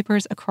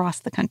newspapers across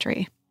the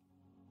country.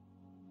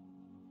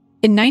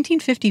 In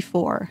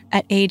 1954,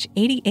 at age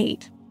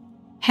 88,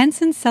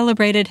 Henson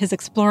celebrated his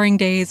exploring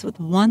days with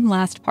one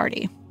last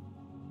party.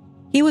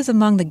 He was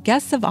among the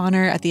guests of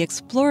honor at the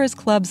Explorers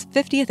Club's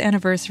 50th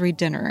anniversary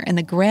dinner in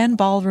the Grand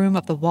Ballroom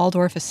of the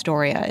Waldorf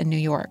Astoria in New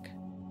York.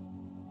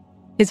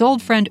 His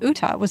old friend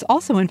Uta was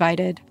also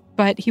invited,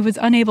 but he was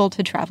unable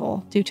to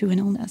travel due to an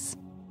illness.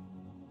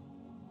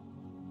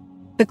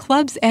 The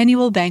club's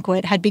annual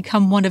banquet had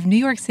become one of New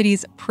York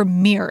City's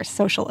premier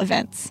social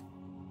events.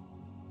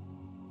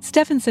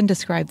 Stephenson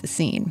described the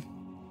scene.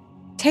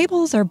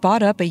 Tables are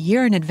bought up a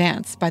year in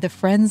advance by the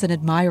friends and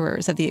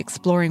admirers of the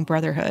exploring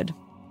brotherhood.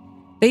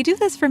 They do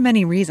this for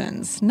many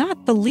reasons,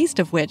 not the least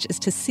of which is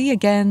to see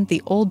again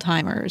the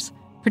old-timers,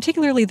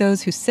 particularly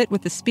those who sit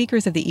with the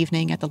speakers of the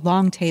evening at the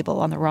long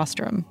table on the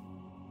rostrum.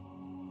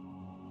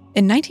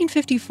 In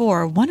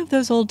 1954, one of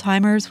those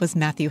old-timers was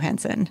Matthew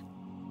Henson.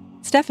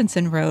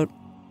 Stephenson wrote,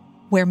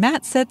 "Where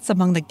Matt sits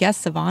among the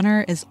guests of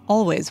honor is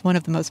always one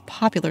of the most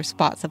popular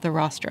spots of the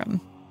rostrum."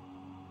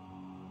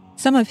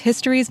 Some of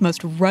history's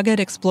most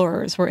rugged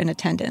explorers were in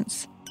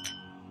attendance.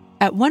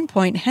 At one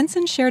point,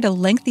 Henson shared a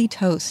lengthy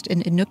toast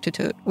in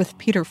Inuktitut with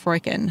Peter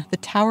Freuchen, the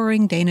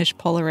towering Danish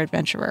polar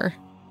adventurer.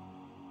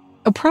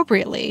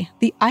 Appropriately,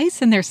 the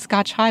ice in their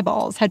Scotch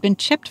highballs had been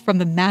chipped from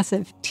the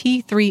massive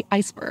T3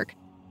 iceberg,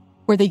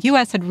 where the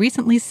U.S. had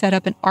recently set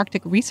up an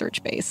Arctic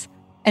research base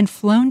and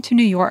flown to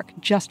New York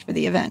just for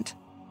the event.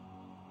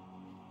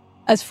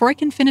 As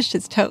Freuchen finished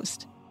his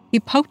toast, he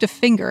poked a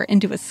finger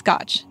into his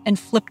Scotch and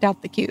flipped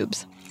out the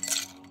cubes.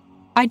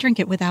 "I drink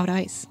it without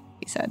ice,"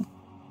 he said.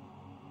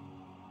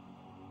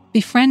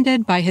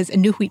 Befriended by his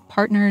Inuit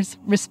partners,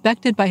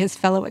 respected by his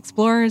fellow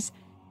explorers,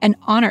 and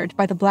honored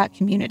by the Black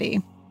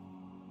community,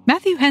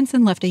 Matthew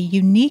Henson left a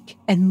unique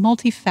and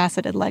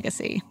multifaceted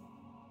legacy.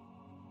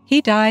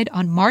 He died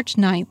on March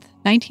 9,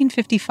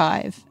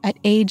 1955, at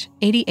age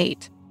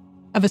 88,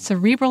 of a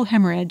cerebral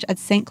hemorrhage at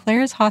St.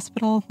 Clair's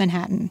Hospital,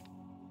 Manhattan.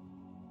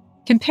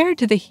 Compared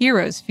to the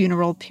hero's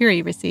funeral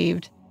Peary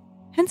received,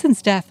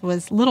 Henson's death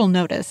was little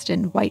noticed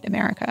in white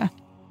America.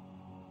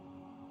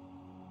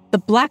 The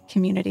Black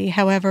community,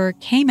 however,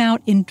 came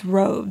out in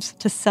droves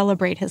to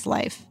celebrate his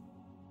life.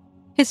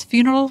 His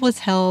funeral was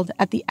held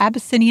at the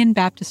Abyssinian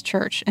Baptist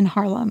Church in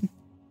Harlem,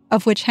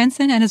 of which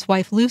Henson and his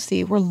wife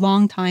Lucy were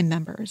longtime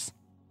members.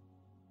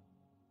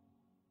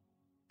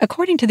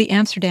 According to the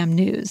Amsterdam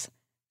News,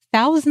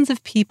 thousands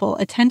of people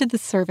attended the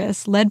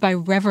service led by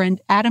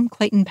Reverend Adam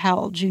Clayton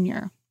Powell,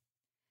 Jr.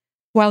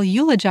 While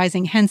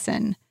eulogizing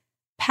Henson,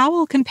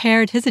 Powell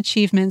compared his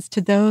achievements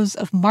to those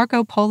of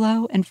Marco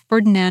Polo and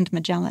Ferdinand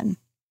Magellan.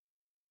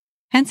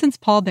 Henson's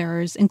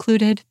pallbearers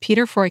included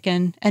Peter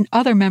Freuchen and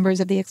other members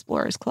of the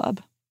Explorers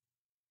Club.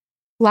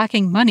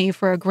 Lacking money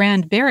for a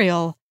grand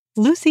burial,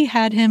 Lucy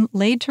had him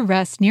laid to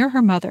rest near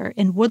her mother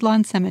in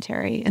Woodlawn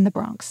Cemetery in the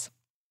Bronx.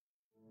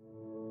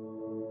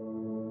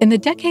 In the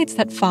decades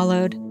that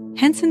followed,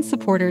 Henson's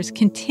supporters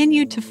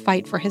continued to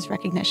fight for his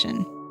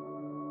recognition.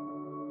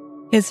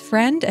 His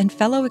friend and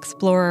fellow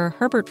explorer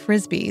Herbert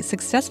Frisbee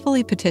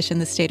successfully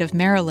petitioned the state of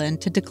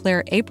Maryland to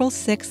declare April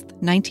 6,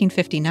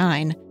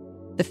 1959,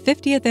 the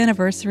 50th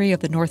anniversary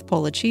of the North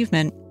Pole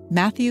achievement,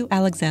 Matthew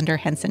Alexander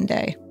Henson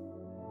Day.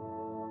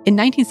 In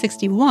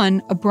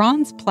 1961, a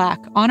bronze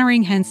plaque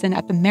honoring Henson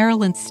at the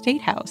Maryland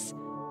State House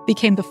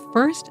became the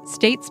first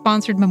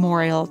state-sponsored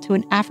memorial to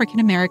an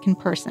African-American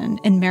person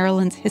in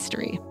Maryland's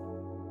history.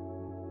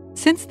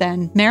 Since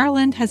then,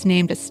 Maryland has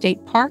named a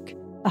state park,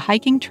 a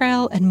hiking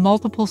trail, and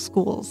multiple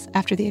schools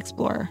after the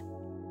explorer.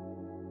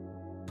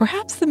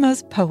 Perhaps the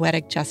most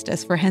poetic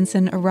justice for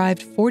Henson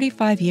arrived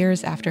 45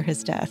 years after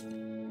his death.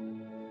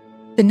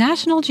 The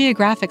National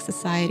Geographic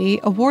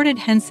Society awarded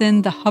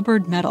Henson the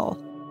Hubbard Medal,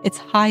 its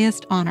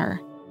highest honor,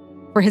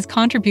 for his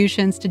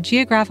contributions to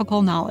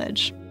geographical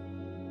knowledge.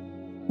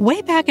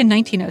 Way back in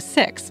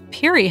 1906,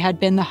 Peary had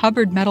been the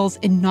Hubbard Medal's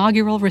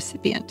inaugural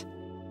recipient.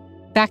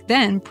 Back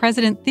then,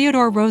 President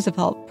Theodore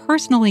Roosevelt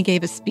personally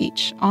gave a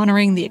speech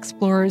honoring the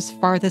explorers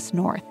farthest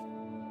north.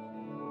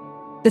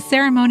 The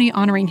ceremony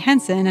honoring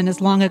Henson and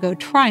his long-ago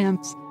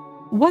triumphs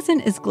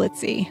wasn't as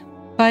glitzy,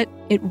 but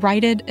it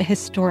righted a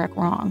historic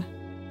wrong.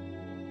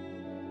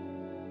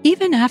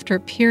 Even after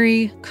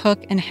Peary,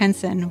 Cook, and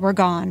Henson were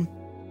gone,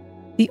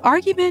 the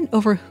argument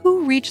over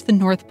who reached the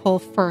North Pole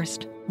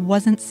first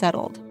wasn't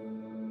settled.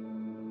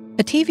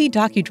 A TV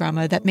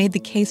docudrama that made the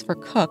case for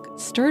Cook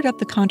stirred up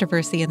the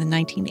controversy in the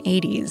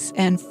 1980s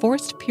and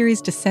forced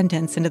Peary's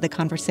descendants into the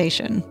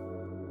conversation.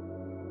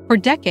 For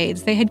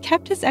decades, they had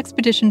kept his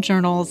expedition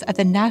journals at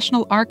the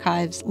National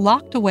Archives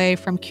locked away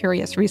from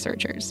curious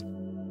researchers.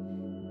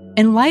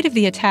 In light of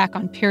the attack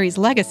on Peary's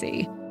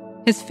legacy,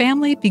 his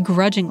family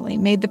begrudgingly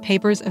made the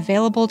papers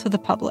available to the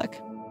public.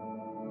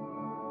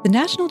 The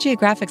National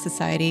Geographic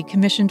Society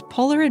commissioned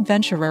polar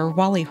adventurer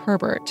Wally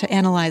Herbert to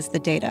analyze the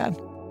data.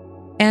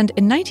 And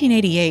in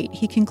 1988,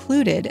 he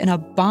concluded in a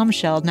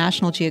bombshell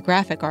National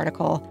Geographic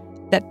article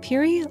that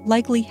Peary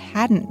likely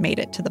hadn't made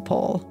it to the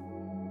pole.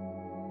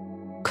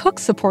 Cook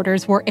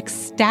supporters were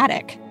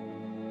ecstatic.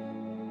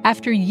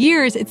 After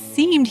years, it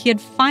seemed he had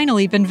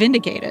finally been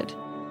vindicated.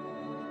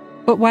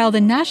 But while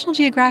the National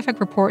Geographic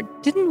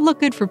report didn't look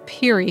good for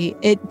Peary,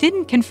 it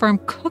didn't confirm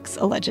Cook's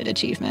alleged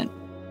achievement.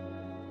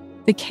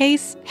 The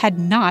case had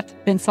not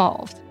been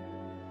solved.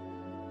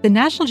 The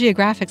National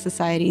Geographic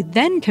Society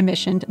then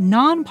commissioned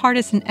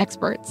nonpartisan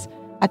experts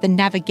at the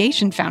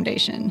Navigation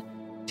Foundation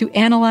to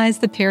analyze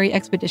the Peary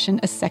expedition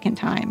a second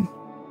time.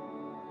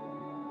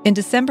 In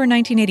December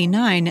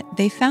 1989,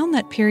 they found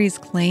that Peary's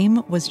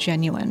claim was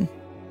genuine.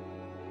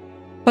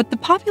 But the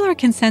popular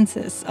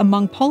consensus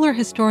among polar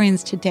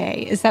historians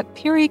today is that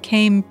Peary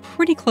came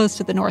pretty close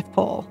to the North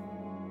Pole,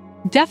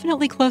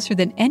 definitely closer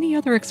than any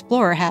other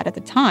explorer had at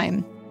the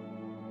time,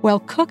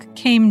 while Cook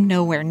came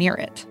nowhere near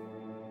it.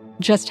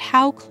 Just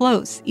how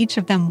close each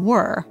of them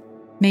were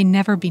may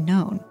never be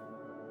known.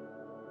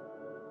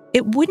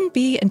 It wouldn't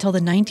be until the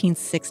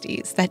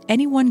 1960s that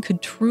anyone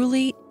could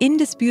truly,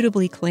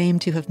 indisputably claim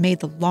to have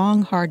made the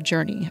long, hard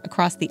journey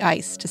across the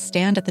ice to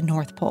stand at the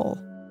North Pole.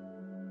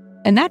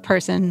 And that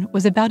person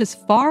was about as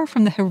far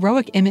from the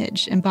heroic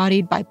image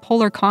embodied by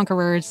polar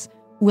conquerors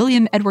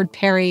William Edward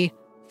Parry,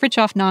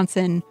 Fridtjof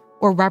Nansen,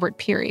 or Robert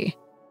Peary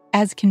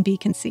as can be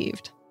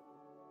conceived.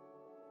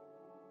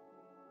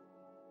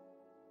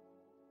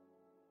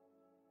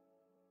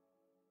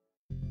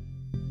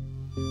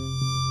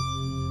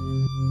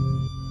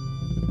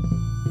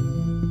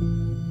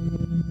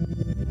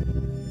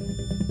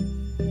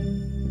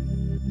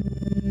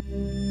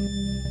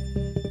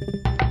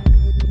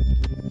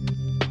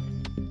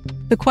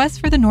 The Quest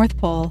for the North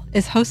Pole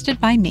is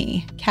hosted by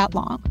me, Kat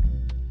Long.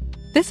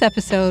 This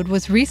episode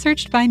was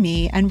researched by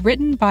me and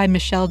written by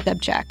Michelle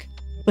Debchak,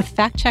 with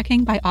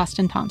fact-checking by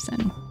Austin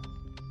Thompson.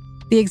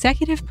 The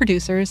executive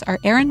producers are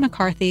Aaron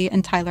McCarthy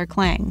and Tyler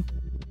Klang.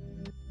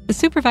 The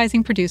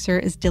supervising producer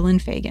is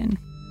Dylan Fagan.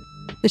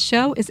 The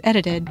show is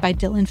edited by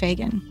Dylan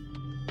Fagan.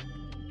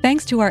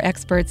 Thanks to our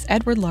experts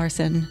Edward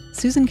Larson,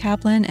 Susan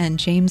Kaplan, and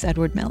James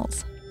Edward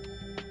Mills.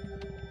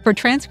 For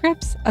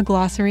transcripts, a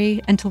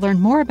glossary, and to learn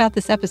more about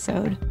this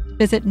episode,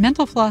 visit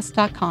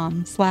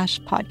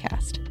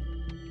mentalfloss.com/podcast.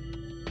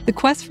 The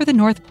Quest for the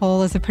North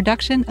Pole is a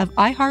production of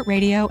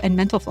iHeartRadio and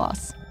Mental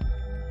Floss.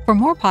 For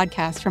more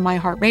podcasts from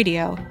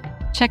iHeartRadio,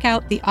 check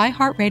out the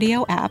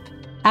iHeartRadio app,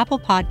 Apple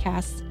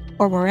Podcasts,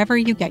 or wherever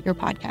you get your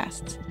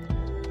podcasts.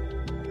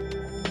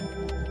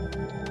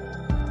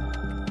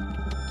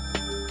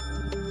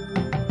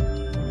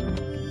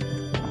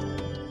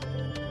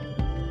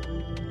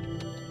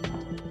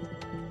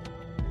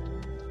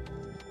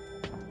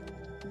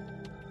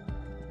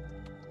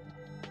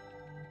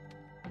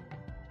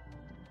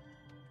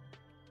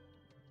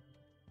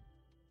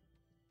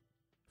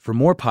 For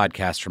more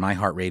podcasts from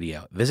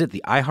iHeartRadio, visit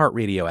the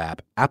iHeartRadio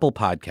app, Apple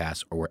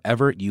Podcasts, or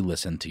wherever you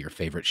listen to your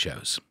favorite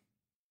shows.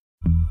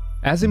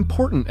 As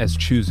important as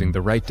choosing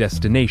the right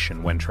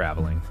destination when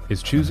traveling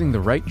is choosing the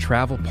right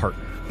travel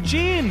partner.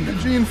 Gene!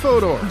 Gene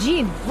Fodor.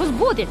 Gene, was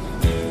good.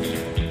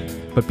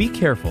 But be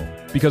careful,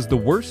 because the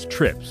worst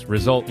trips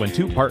result when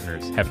two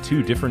partners have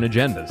two different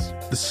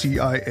agendas. The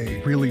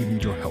CIA really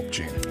need your help,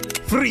 Gene.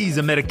 Freeze,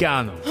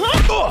 Americano!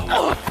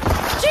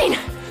 Gene,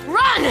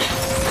 run!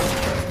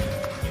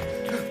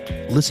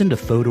 Listen to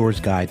Fodor's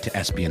Guide to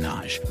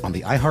Espionage on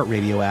the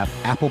iHeartRadio app,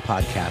 Apple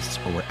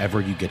Podcasts, or wherever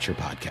you get your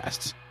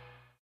podcasts.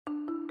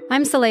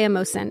 I'm Saleha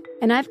Mohsin,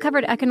 and I've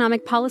covered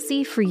economic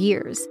policy for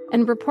years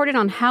and reported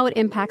on how it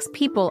impacts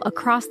people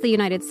across the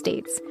United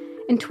States.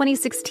 In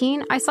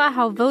 2016, I saw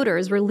how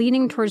voters were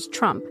leaning towards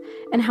Trump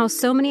and how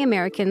so many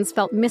Americans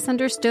felt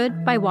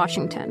misunderstood by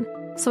Washington.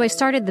 So I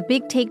started The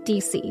Big Take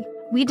DC.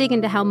 We dig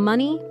into how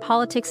money,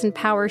 politics, and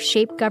power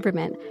shape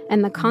government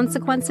and the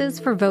consequences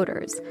for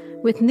voters.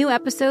 With new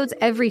episodes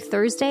every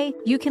Thursday,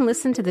 you can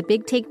listen to The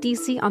Big Take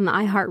DC on the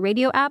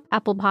iHeartRadio app,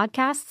 Apple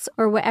Podcasts,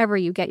 or wherever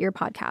you get your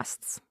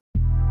podcasts.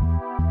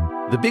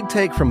 The Big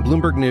Take from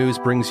Bloomberg News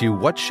brings you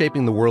what's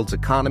shaping the world's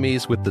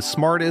economies with the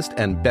smartest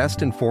and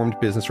best-informed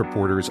business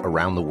reporters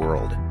around the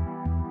world.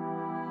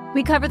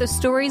 We cover the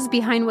stories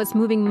behind what's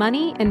moving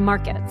money and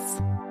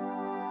markets,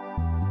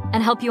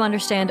 and help you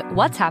understand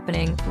what's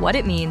happening, what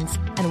it means,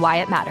 and why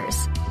it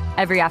matters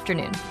every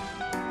afternoon.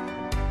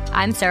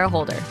 I'm Sarah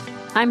Holder.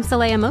 I'm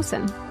Saleha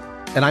Mohsin.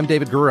 And I'm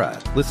David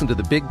Gura. Listen to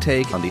The Big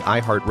Take on the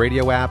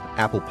iHeartRadio app,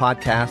 Apple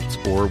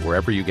Podcasts, or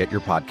wherever you get your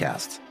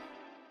podcasts.